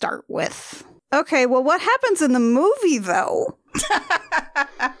to start with. Okay, well, what happens in the movie, though?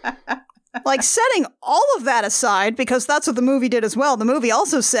 Like, setting all of that aside, because that's what the movie did as well. The movie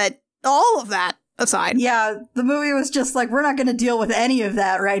also set all of that aside. Yeah, the movie was just like, we're not going to deal with any of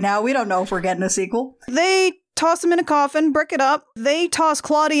that right now. We don't know if we're getting a sequel. They toss him in a coffin, brick it up. They toss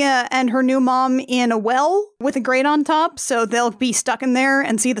Claudia and her new mom in a well with a grate on top, so they'll be stuck in there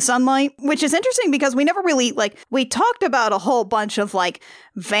and see the sunlight, which is interesting because we never really, we talked about a whole bunch of,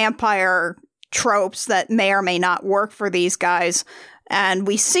 vampire tropes that may or may not work for these guys. And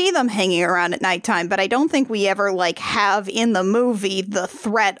we see them hanging around at nighttime, but I don't think we ever, have in the movie the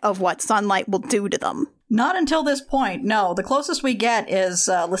threat of what sunlight will do to them. Not until this point, no. The closest we get is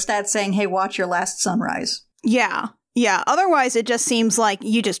Lestat saying, hey, watch your last sunrise. Yeah. Otherwise, it just seems like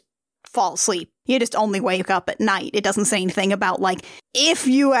you just fall asleep. You just only wake up at night. It doesn't say anything about, if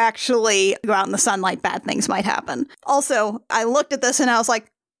you actually go out in the sunlight, bad things might happen. Also, I looked at this and I was like,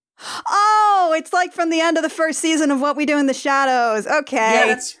 oh, it's like from the end of the first season of What We Do in the Shadows. Okay.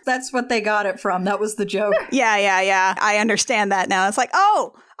 Yeah, that's what they got it from. That was the joke. Yeah. I understand that now. It's like,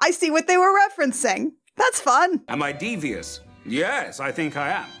 oh, I see what they were referencing. That's fun. Am I devious? Yes, I think I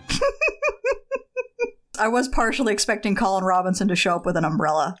am. I was partially expecting Colin Robinson to show up with an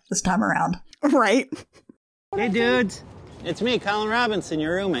umbrella this time around. Right. Hey, dudes. It's me, Colin Robinson,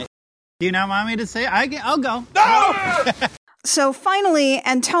 your roommate. Do you not want me to say? I'll go. No! So finally,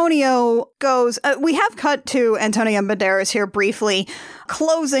 Antonio goes, we have cut to Antonio Banderas here briefly,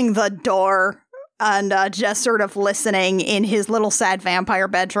 closing the door and just sort of listening in his little sad vampire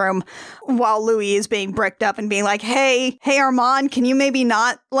bedroom while Louis is being bricked up and being like, hey, Armand, can you maybe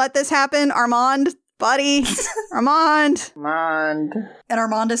not let this happen? Armand, buddy, Armand. And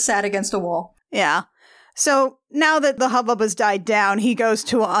Armand is sat against a wall. Yeah. So now that the hubbub has died down, he goes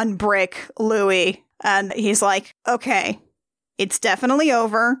to unbrick Louis and he's like, okay, it's definitely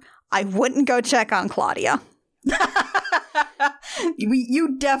over. I wouldn't go check on Claudia.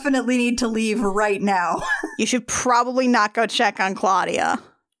 You definitely need to leave right now. You should probably not go check on Claudia.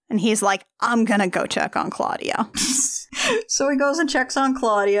 And he's like, I'm gonna go check on Claudia. So he goes and checks on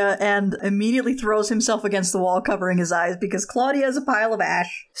Claudia and immediately throws himself against the wall, covering his eyes, because Claudia is a pile of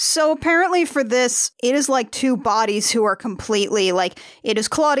ash. So apparently for this, it is like two bodies who are completely, it is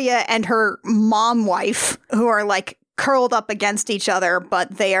Claudia and her mom wife who are, curled up against each other,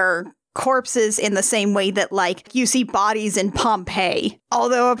 but they are corpses in the same way that, you see bodies in Pompeii.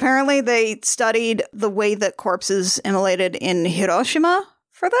 Although apparently they studied the way that corpses immolated in Hiroshima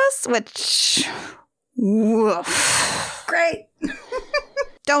for this, which... woof. Great.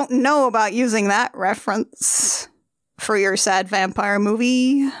 Don't know about using that reference for your sad vampire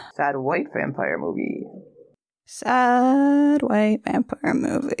movie. Sad white vampire movie. Sad white vampire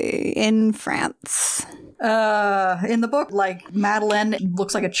movie in France. In the book, Madeleine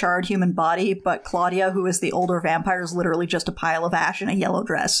looks like a charred human body, but Claudia, who is the older vampire, is literally just a pile of ash in a yellow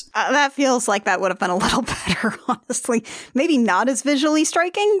dress. That feels like that would have been a little better, honestly. Maybe not as visually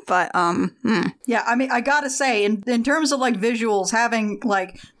striking, but, Yeah, I mean, I gotta say, in terms of, visuals, having,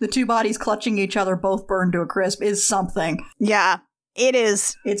 the two bodies clutching each other both burned to a crisp is something. Yeah, it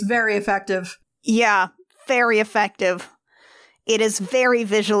is. It's very effective. Yeah, very effective. It is very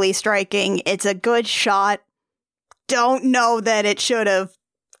visually striking. It's a good shot. Don't know that it should have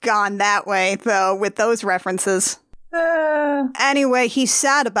gone that way, though, with those references. Anyway, he's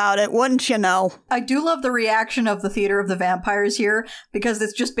sad about it, wouldn't you know? I do love the reaction of the Theater of the Vampires here, because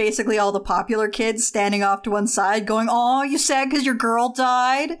it's just basically all the popular kids standing off to one side going, "Oh, you sad because your girl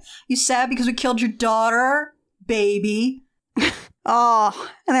died? You sad because we killed your daughter? Baby." Oh,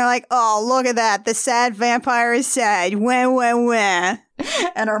 and they're like, "Oh, look at that. The sad vampire is sad. Wah.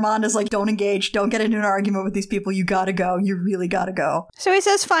 And Armand is like, "Don't engage. Don't get into an argument with these people. You gotta go. You really gotta go." So he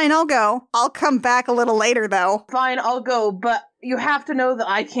says, "Fine, I'll go. I'll come back a little later, though." Fine, I'll go, but you have to know that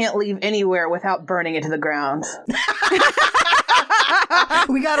I can't leave anywhere without burning it to the ground.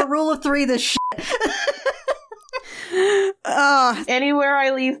 We got a rule of 3 this shit. Anywhere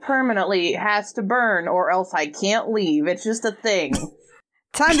I leave permanently has to burn, or else I can't leave. It's just a thing.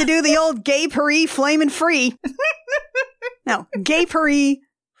 Time to do the old gay Paris flamin' free. No, gay Paris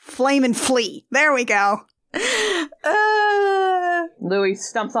flamin' flee. There we go. Louis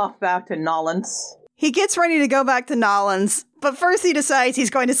stumps off back to Nolans. He gets ready to go back to Nolans, but first he decides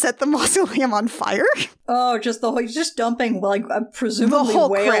he's going to set the mausoleum on fire. Oh, he's just dumping, like, presumably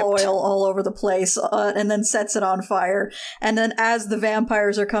whale oil all over the place, and then sets it on fire. And then as the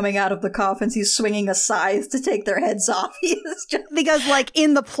vampires are coming out of the coffins, he's swinging a scythe to take their heads off. Because, like,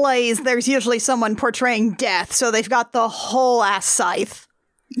 in the plays, there's usually someone portraying death, so they've got the whole ass scythe.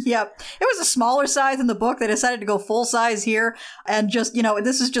 Yep. It was a smaller size in the book. They decided to go full size here. And just,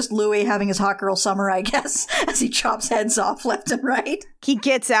 this is just Louis having his hot girl summer, I guess, as he chops heads off left and right. He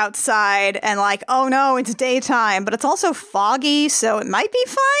gets outside and like, oh no, it's daytime, but it's also foggy, so it might be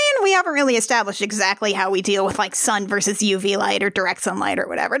fine. We haven't really established exactly how we deal with like sun versus UV light or direct sunlight or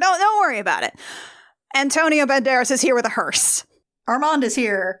whatever. Don't worry about it. Antonio Banderas is here with a hearse. Armand is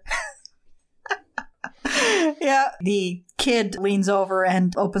here. Yeah. The kid leans over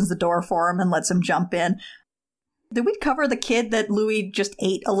and opens the door for him and lets him jump in. Did we cover the kid that Louis just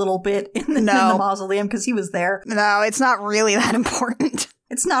ate a little bit in the mausoleum because he was there? No, it's not really that important.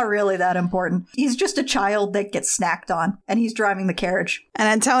 It's not really that important. He's just a child that gets snacked on, and he's driving the carriage. And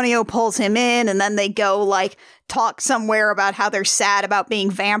Antonio pulls him in, and then they go, like, talk somewhere about how they're sad about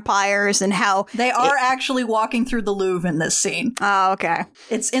being vampires and how... They are actually walking through the Louvre in this scene. Oh, okay.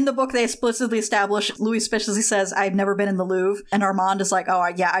 It's in the book they explicitly establish. Louis especially says, "I've never been in the Louvre." And Armand is like, "Oh,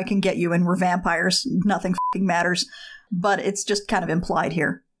 yeah, I can get you in. We're vampires. Nothing f***ing matters." But it's just kind of implied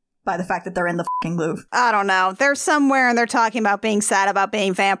here by the fact that they're in the fucking Louvre. I don't know. They're somewhere and they're talking about being sad about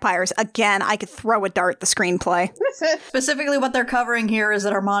being vampires. Again, I could throw a dart at the screenplay. Specifically what they're covering here is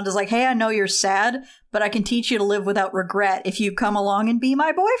that Armand is like, "Hey, I know you're sad, but I can teach you to live without regret if you come along and be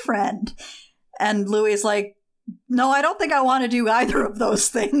my boyfriend." And Louis is like, "No, I don't think I want to do either of those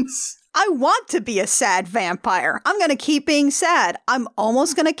things. I want to be a sad vampire. I'm going to keep being sad. I'm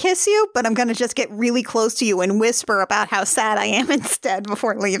almost going to kiss you, but I'm going to just get really close to you and whisper about how sad I am instead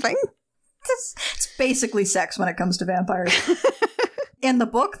before leaving." It's basically sex when it comes to vampires. In the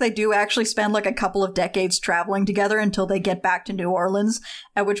book, they do actually spend like a couple of decades traveling together until they get back to New Orleans,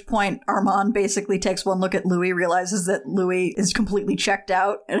 at which point Armand basically takes one look at Louis, realizes that Louis is completely checked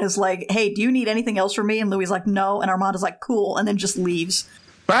out, and is like, "Hey, do you need anything else from me?" And Louis is like, "No." And Armand is like, "Cool," and then just leaves.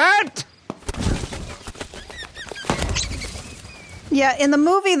 Bert! Yeah, in the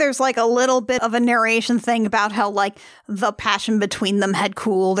movie, there's like a little bit of a narration thing about how like the passion between them had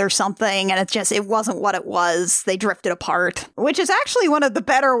cooled or something, and it wasn't what it was. They drifted apart, which is actually one of the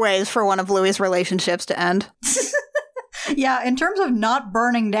better ways for one of Louis' relationships to end. Yeah, in terms of not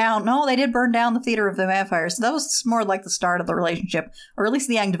burning down, no, they did burn down the Theater of the Vampires. So that was more like the start of the relationship, or at least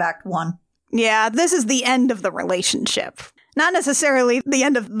the end of Act 1. Yeah, this is the end of the relationship. Not necessarily the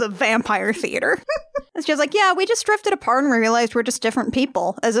end of the vampire theater. It's just like, yeah, we just drifted apart and we realized we're just different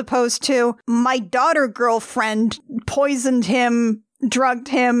people, as opposed to my daughter girlfriend poisoned him, drugged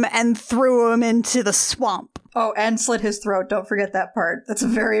him, and threw him into the swamp. Oh, and slit his throat. Don't forget that part. That's a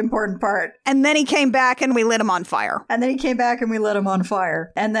very important part. And then he came back and we lit him on fire.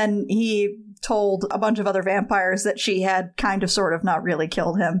 And then he told a bunch of other vampires that she had kind of sort of not really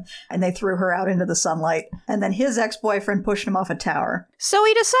killed him, and they threw her out into the sunlight. And then his ex-boyfriend pushed him off a tower. So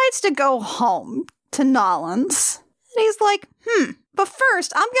he decides to go home to Nolans. And he's like, but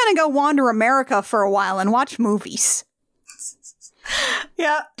first I'm gonna go wander America for a while and watch movies.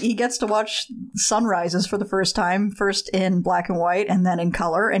 Yeah, he gets to watch sunrises for the first time, first in black and white and then in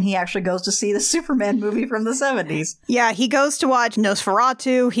color, and he actually goes to see the Superman movie from the 70s. Yeah, he goes to watch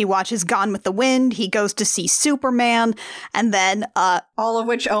Nosferatu, he watches Gone with the Wind, he goes to see Superman, and then, all of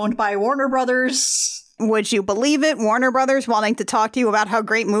which owned by Warner Brothers. Would you believe it? Warner Brothers wanting to talk to you about how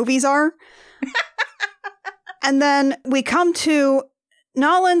great movies are? And then we come to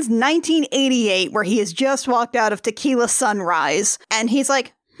Nolan's 1988, where he has just walked out of Tequila Sunrise, and he's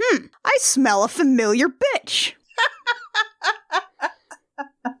like, I smell a familiar bitch.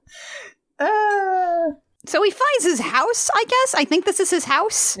 So he finds his house, I guess. I think this is his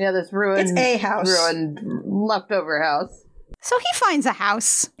house. Yeah, this ruined... It's a house. Ruined, leftover house. So he finds a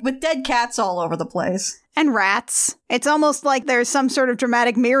house. With dead cats all over the place. And rats. It's almost like there's some sort of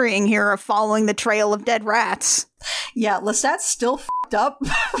dramatic mirroring here of following the trail of dead rats. Yeah, Lestat's still f***ed up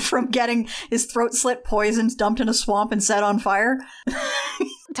from getting his throat slit poisoned, dumped in a swamp, and set on fire.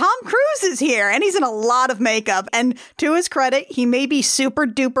 Tom Cruise is here, and he's in a lot of makeup. And to his credit, he may be super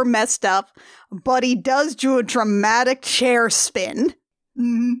duper messed up, but he does do a dramatic chair spin.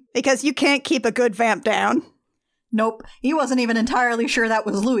 Mm-hmm. Because you can't keep a good vamp down. Nope. He wasn't even entirely sure that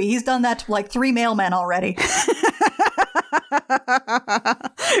was Louis. He's done that to like 3 mailmen already.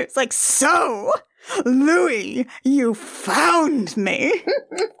 It's like, so, Louis, you found me.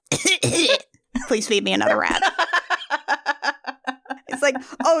 Please feed me another rat. It's like,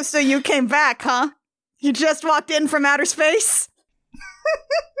 oh, so you came back, huh? You just walked in from outer space?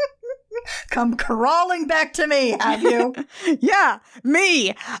 Come crawling back to me, have you? Yeah,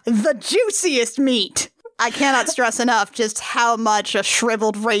 me, the juiciest meat. I cannot stress enough just how much a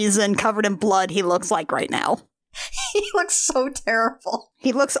shriveled raisin covered in blood he looks like right now. He looks so terrible.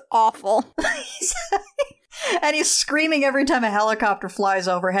 He looks awful. And he's screaming every time a helicopter flies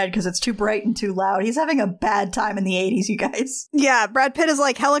overhead because it's too bright and too loud. He's having a bad time in the 80s, you guys. Yeah, Brad Pitt is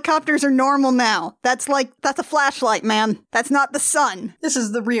like, helicopters are normal now. That's a flashlight, man. That's not the sun. This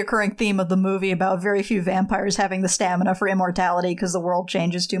is the reoccurring theme of the movie about very few vampires having the stamina for immortality because the world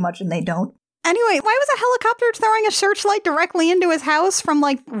changes too much and they don't. Anyway, why was a helicopter throwing a searchlight directly into his house from,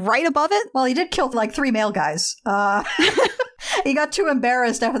 like, right above it? Well, he did kill, like, 3 male guys. He got too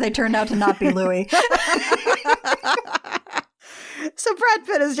embarrassed after they turned out to not be Louis. So Brad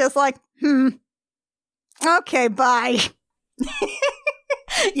Pitt is just like, okay, bye.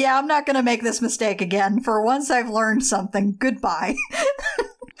 Yeah, I'm not going to make this mistake again. For once I've learned something. Goodbye.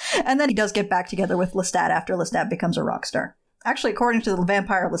 And then he does get back together with Lestat after Lestat becomes a rock star. Actually, according to the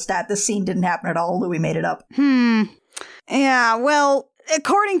vampire Lestat, this scene didn't happen at all. Louis made it up. Yeah, well,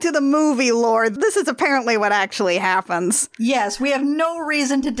 according to the movie lore, this is apparently what actually happens. Yes, we have no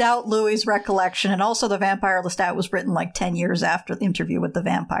reason to doubt Louis' recollection, and also the vampire Lestat was written like 10 years after the interview with the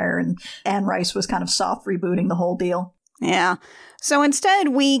vampire, and Anne Rice was kind of soft rebooting the whole deal. Yeah. So instead,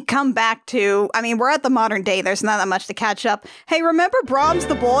 we come back to, we're at the modern day. There's not that much to catch up. Hey, remember Brahms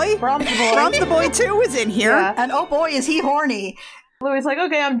the Boy? Brahms the Boy. Brahms the Boy 2 was in here. Yeah. And oh boy, is he horny. Louis is like,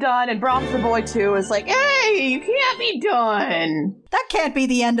 okay, I'm done. And Brahms the Boy 2 is like, hey, you can't be done. That can't be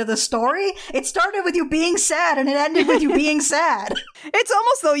the end of the story. It started with you being sad and it ended with you being sad. It's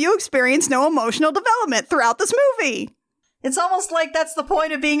almost though you experienced no emotional development throughout this movie. It's almost like that's the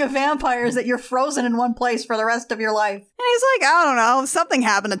point of being a vampire, is that you're frozen in one place for the rest of your life. And he's like, I don't know, something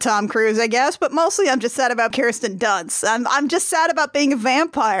happened to Tom Cruise, I guess, but mostly I'm just sad about Kirsten Dunst. I'm just sad about being a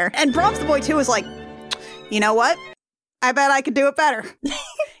vampire. And Brahms the Boy 2 is like, you know what? I bet I could do it better.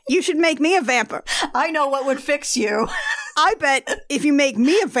 You should make me a vampire. I know what would fix you. I bet if you make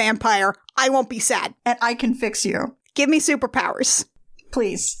me a vampire, I won't be sad. And I can fix you. Give me superpowers.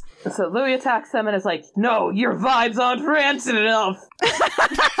 Please. So Louis attacks him and is like, no, your vibes aren't rancid enough.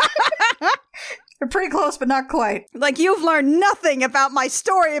 You're pretty close, but not quite. Like, you've learned nothing about my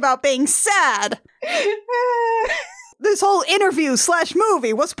story about being sad. This whole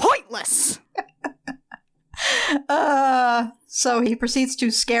interview/movie was pointless. So he proceeds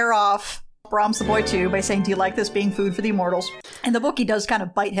to scare off Brahms the Boy 2 by saying, do you like this being food for the immortals? In the book, he does kind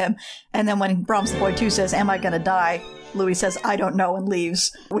of bite him. And then when Brahms the Boy 2 says, am I gonna die? Louis says, I don't know, and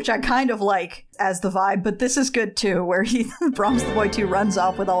leaves, which I kind of like as the vibe, but this is good too, where Brahms the Boy 2 runs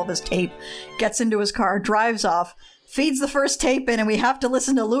off with all of his tape, gets into his car, drives off, feeds the first tape in, and we have to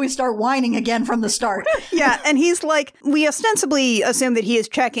listen to Louis start whining again from the start. Yeah, and he's like, we ostensibly assume that he is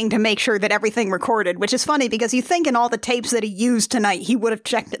checking to make sure that everything recorded, which is funny because you think in all the tapes that he used tonight, he would have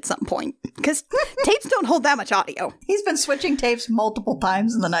checked at some point. Because tapes don't hold that much audio. He's been switching tapes multiple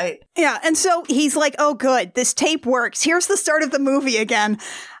times in the night. Yeah, and so he's like, oh good, this tape works. Here's the start of the movie again.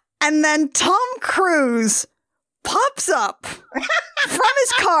 And then Tom Cruise pops up from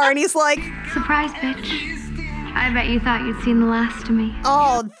his car and he's like, surprise, bitch. I bet you thought you'd seen the last of me.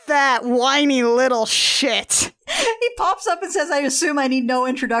 Oh, that whiny little shit. He pops up and says, I assume I need no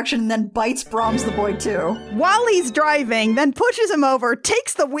introduction, and then bites Brahms the Boy 2. While he's driving, then pushes him over,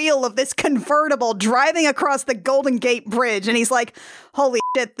 takes the wheel of this convertible driving across the Golden Gate Bridge, and he's like, holy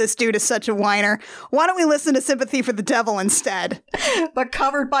shit, this dude is such a whiner. Why don't we listen to Sympathy for the Devil instead? But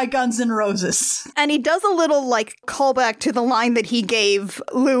covered by Guns N' Roses. And he does a little, like, callback to the line that he gave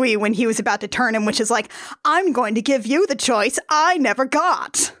Louis when he was about to turn him, which is like, I'm going to give you the choice I never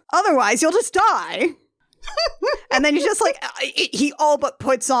got. Otherwise, you'll just die. And then he's just like, he all but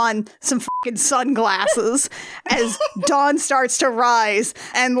puts on some fucking sunglasses as dawn starts to rise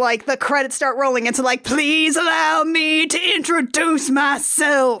and like the credits start rolling. It's like, please allow me to introduce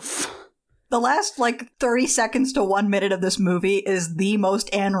myself. The last, like, 30 seconds to 1 minute of this movie is the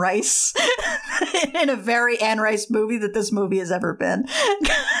most Anne Rice in a very Anne Rice movie that this movie has ever been.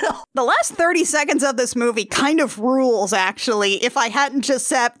 The last 30 seconds of this movie kind of rules, actually, if I hadn't just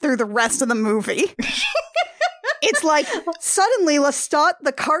sat through the rest of the movie. It's like, suddenly Lestat,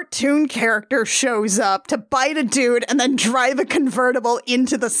 the cartoon character, shows up to bite a dude and then drive a convertible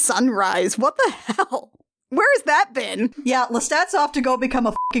into the sunrise. What the hell? Where has that been? Yeah, Lestat's off to go become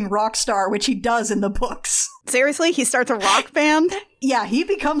a fucking rock star, which he does in the books. Seriously? He starts a rock band? Yeah, he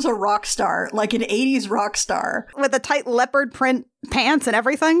becomes a rock star, like an 80s rock star. With the tight leopard print pants and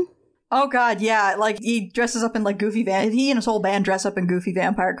everything? Oh god, yeah, like, he dresses up in, like, he and his whole band dress up in goofy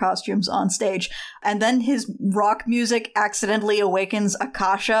vampire costumes on stage, and then his rock music accidentally awakens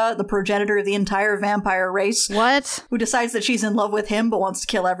Akasha, the progenitor of the entire vampire race. What? Who decides that she's in love with him, but wants to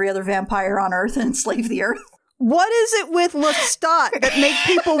kill every other vampire on Earth and enslave the Earth. What is it with Lestat that make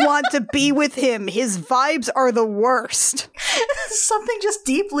people want to be with him? His vibes are the worst. Something just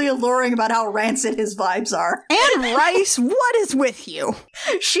deeply alluring about how rancid his vibes are. Anne Rice, what is with you?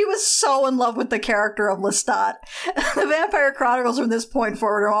 She was so in love with the character of Lestat. The Vampire Chronicles from this point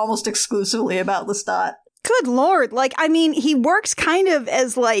forward are almost exclusively about Lestat. Good lord, like, I mean, he works kind of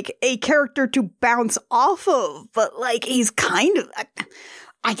as, like, a character to bounce off of, but, like, he's kind of...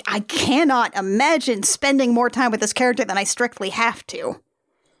 I cannot imagine spending more time with this character than I strictly have to.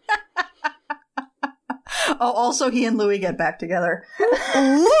 Oh, also he and Louis get back together.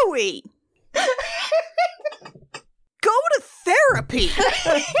 Louis! Go to therapy!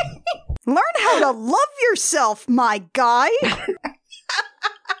 Learn how to love yourself, my guy!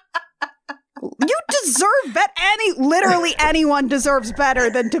 You deserve literally anyone deserves better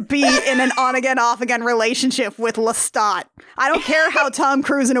than to be in an on-again, off-again relationship with Lestat. I don't care how Tom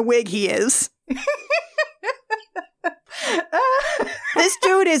Cruise in a wig he is. This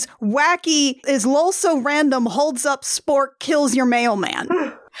dude is wacky, is lol so random, holds up sport, kills your mailman.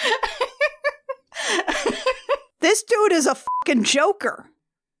 This dude is a fucking joker.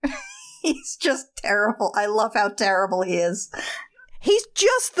 He's just terrible. I love how terrible he is. He's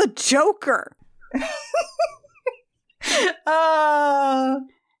just the Joker.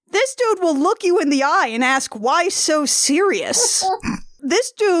 This dude will look you in the eye and ask, why so serious?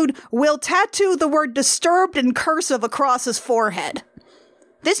 This dude will tattoo the word disturbed in cursive across his forehead.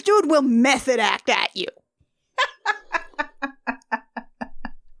 This dude will method act at you.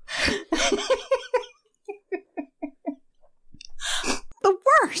 The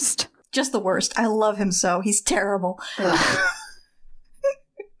worst. Just the worst. I love him so. He's terrible.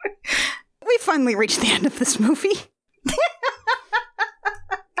 We finally reached the end of this movie.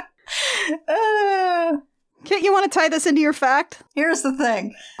 Kit, you want to tie this into your fact? Here's the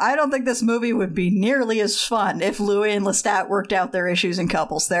thing. I don't think this movie would be nearly as fun if Louis and Lestat worked out their issues in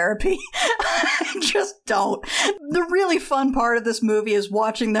couples therapy. I just don't. The really fun part of this movie is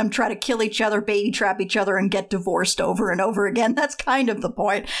watching them try to kill each other, baby trap each other, and get divorced over and over again. That's kind of the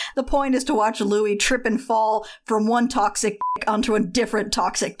point. The point is to watch Louis trip and fall from one toxic dick onto a different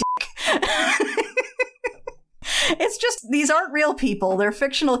toxic dick. It's just, these aren't real people. They're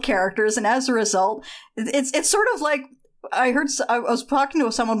fictional characters, and as a result, it's sort of like, I was talking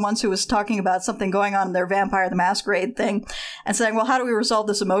to someone once who was talking about something going on in their Vampire the Masquerade thing, and saying, well, how do we resolve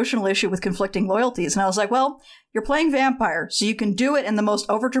this emotional issue with conflicting loyalties? And I was like, well, you're playing vampire, so you can do it in the most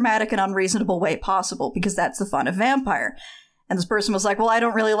overdramatic and unreasonable way possible, because that's the fun of vampire. And this person was like, well, I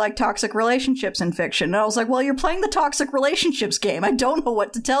don't really like toxic relationships in fiction. And I was like, well, you're playing the toxic relationships game. I don't know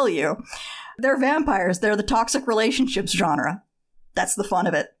what to tell you. They're vampires. They're the toxic relationships genre. That's the fun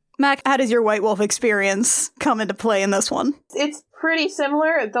of it. Mac, how does your White Wolf experience come into play in this one? It's pretty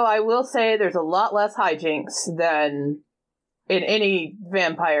similar, though I will say there's a lot less hijinks than in any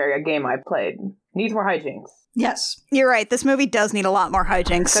vampire game I played. Needs more hijinks. Yes. You're right. This movie does need a lot more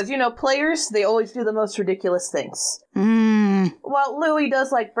hijinks. Because, players, they always do the most ridiculous things. While Louis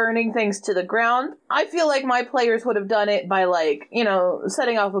does, burning things to the ground, I feel like my players would have done it by,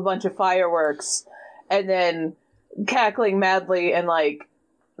 setting off a bunch of fireworks and then cackling madly and,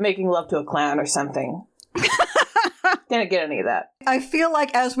 making love to a clown or something. Didn't get any of that. I feel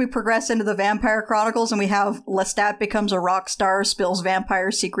like as we progress into the Vampire Chronicles and we have Lestat becomes a rock star, spills vampire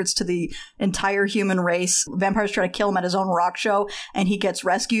secrets to the entire human race, vampires try to kill him at his own rock show, and he gets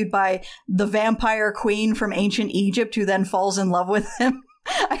rescued by the vampire queen from ancient Egypt who then falls in love with him.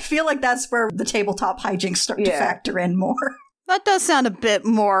 I feel like that's where the tabletop hijinks start to factor in more. That does sound a bit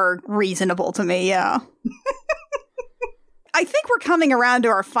more reasonable to me, yeah. I think we're coming around to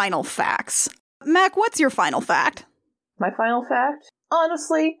our final facts. Mac, what's your final fact? My final fact?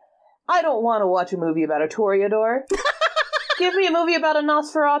 Honestly, I don't want to watch a movie about a Toreador. Give me a movie about a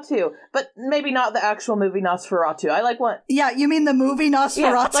Nosferatu, but maybe not the actual movie Nosferatu. I like one. Yeah, you mean the movie Nosferatu?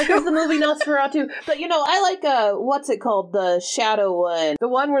 Yeah, like there's the movie Nosferatu. But I like, what's it called? The Shadow one. The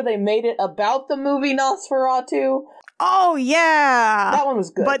one where they made it about the movie Nosferatu. Oh, yeah. That one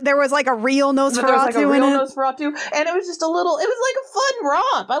was good. But there was like a real Nosferatu there was like a real in it. Nosferatu, and it was just it was like a fun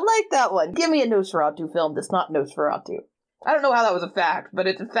romp. I like that one. Give me a Nosferatu film that's not Nosferatu. I don't know how that was a fact, but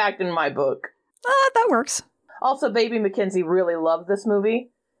it's a fact in my book. That works. Also, Baby Mackenzie really loved this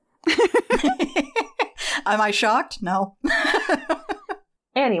movie. Am I shocked? No.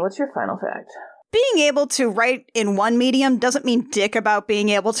 Annie, what's your final fact? Being able to write in one medium doesn't mean dick about being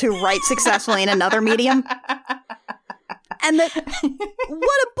able to write successfully in another medium. And that what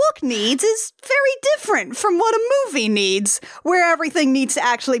a book needs is very different from what a movie needs, where everything needs to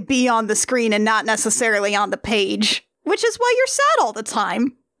actually be on the screen and not necessarily on the page. Which is why you're sad all the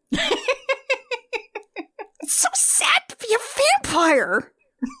time. It's so sad to be a vampire.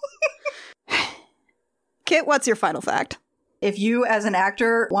 Kit, what's your final fact? If you, as an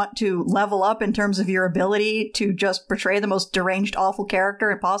actor, want to level up in terms of your ability to just portray the most deranged, awful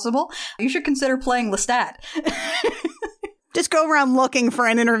character possible, you should consider playing Lestat. Just go around looking for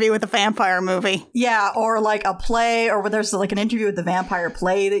an interview with a vampire movie. Yeah, or like a play, or there's like an interview with the vampire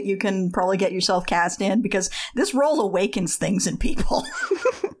play that you can probably get yourself cast in, because this role awakens things in people.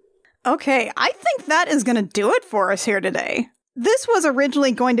 Okay, I think that is going to do it for us here today. This was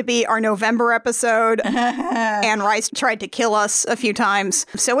originally going to be our November episode. Anne Rice tried to kill us a few times,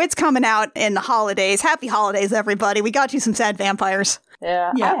 so it's coming out in the holidays. Happy holidays, everybody. We got you some sad vampires.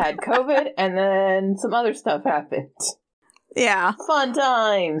 Yeah. I had COVID, and then some other stuff happened. Yeah. Fun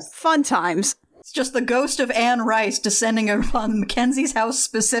times. Fun times. It's just the ghost of Anne Rice descending upon Mackenzie's house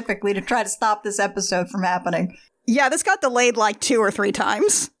specifically to try to stop this episode from happening. Yeah, this got delayed like 2 or 3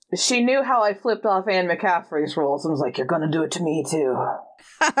 times. She knew how I flipped off Anne McCaffrey's roles and was like, you're gonna do it to me too.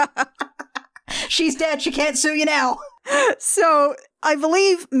 She's dead, she can't sue you now. So, I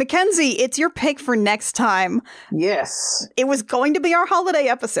believe, Mackenzie, it's your pick for next time. Yes. It was going to be our holiday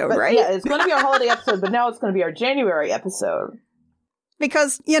episode, right? Yeah, it's going to be our holiday episode, but now it's going to be our January episode.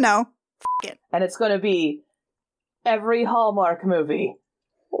 Because, f it. And it's going to be every Hallmark movie.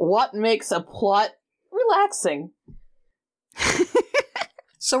 What makes a plot relaxing?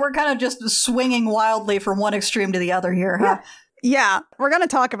 So we're kind of just swinging wildly from one extreme to the other here, huh? Yeah, we're going to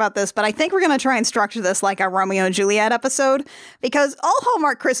talk about this, but I think we're going to try and structure this like our Romeo and Juliet episode, because all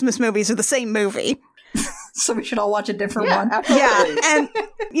Hallmark Christmas movies are the same movie. So we should all watch a different one. Absolutely. Yeah, and,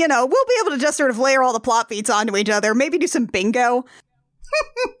 we'll be able to just sort of layer all the plot beats onto each other, maybe do some bingo.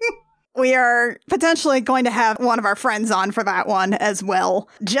 We are potentially going to have one of our friends on for that one as well,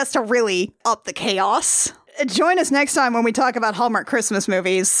 just to really up the chaos. Join us next time when we talk about Hallmark Christmas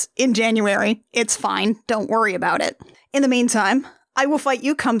movies in January. It's fine. Don't worry about it. In the meantime, I Will Fight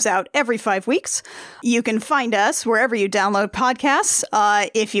You comes out every 5 weeks. You can find us wherever you download podcasts.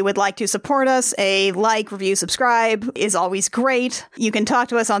 If you would like to support us, a like, review, subscribe is always great. You can talk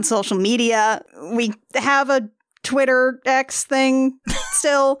to us on social media. We have a Twitter X thing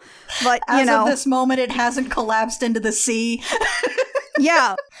still, but As of this moment, it hasn't collapsed into the sea.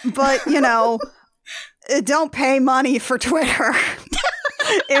 Yeah, but don't pay money for Twitter.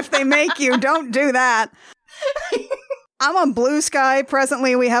 If they make you, don't do that. I'm on Blue Sky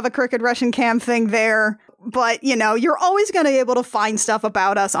presently. We have a Crooked Russian Cam thing there. But, you're always going to be able to find stuff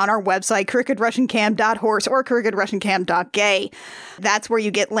about us on our website, crookedrussiancam.horse or crookedrussiancam.gay. That's where you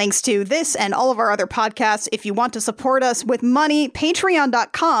get links to this and all of our other podcasts. If you want to support us with money,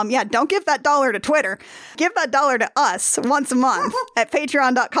 patreon.com. Yeah, don't give that $1 to Twitter. Give that $1 to us once a month at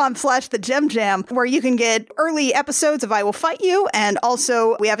patreon.com/thegem, where you can get early episodes of I Will Fight You. And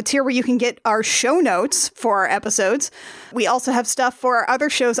also we have a tier where you can get our show notes for our episodes. We also have stuff for our other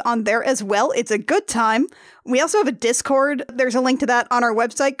shows on there as well. It's a good time. We also have a Discord. There's a link to that on our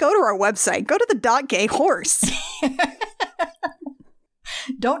website. Go to our website. Go to the .gay horse.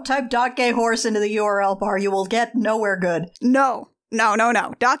 Don't type .gay horse into the URL bar. You will get nowhere good. No.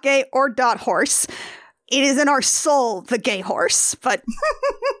 .gay or .horse. It is in our soul, the gay horse, but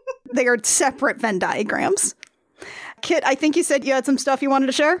they are separate Venn diagrams. Kit, I think you said you had some stuff you wanted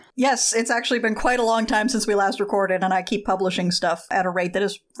to share? Yes, it's actually been quite a long time since we last recorded, and I keep publishing stuff at a rate that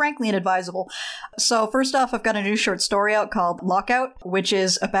is frankly inadvisable. So first off, I've got a new short story out called Lockout, which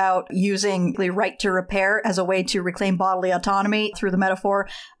is about using the right to repair as a way to reclaim bodily autonomy through the metaphor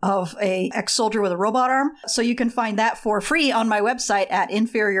of a ex-soldier with a robot arm. So you can find that for free on my website at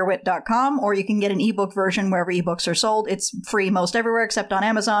inferiorwit.com, or you can get an ebook version wherever ebooks are sold. It's free most everywhere except on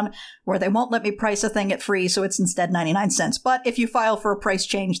Amazon, where they won't let me price a thing at free, so it's instead 99 cents. But if you file for a price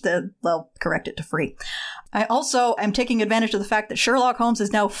change, they'll correct it to free. I also am taking advantage of the fact that Sherlock Holmes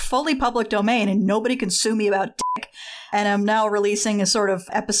is now fully public domain and nobody can sue me about dick. And I'm now releasing a sort of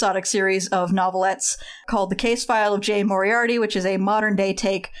episodic series of novelettes called The Case File of J. Moriarty, which is a modern day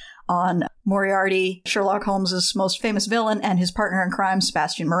take on Moriarty, Sherlock Holmes' most famous villain, and his partner in crime,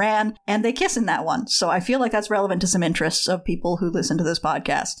 Sebastian Moran. And they kiss in that one. So I feel like that's relevant to some interests of people who listen to this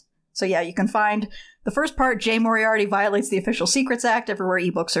podcast. So yeah, you can find the first part, J. Moriarty Violates the Official Secrets Act, everywhere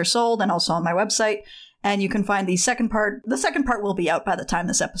ebooks are sold, and also on my website. And you can find the second part. The second part will be out by the time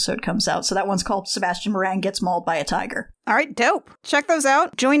this episode comes out. So that one's called Sebastian Moran Gets Mauled by a Tiger. All right, dope. Check those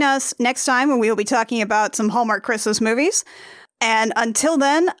out. Join us next time when we will be talking about some Hallmark Christmas movies. And until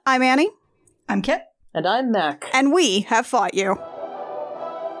then, I'm Annie. I'm Kit. And I'm Mac. And we have fought you.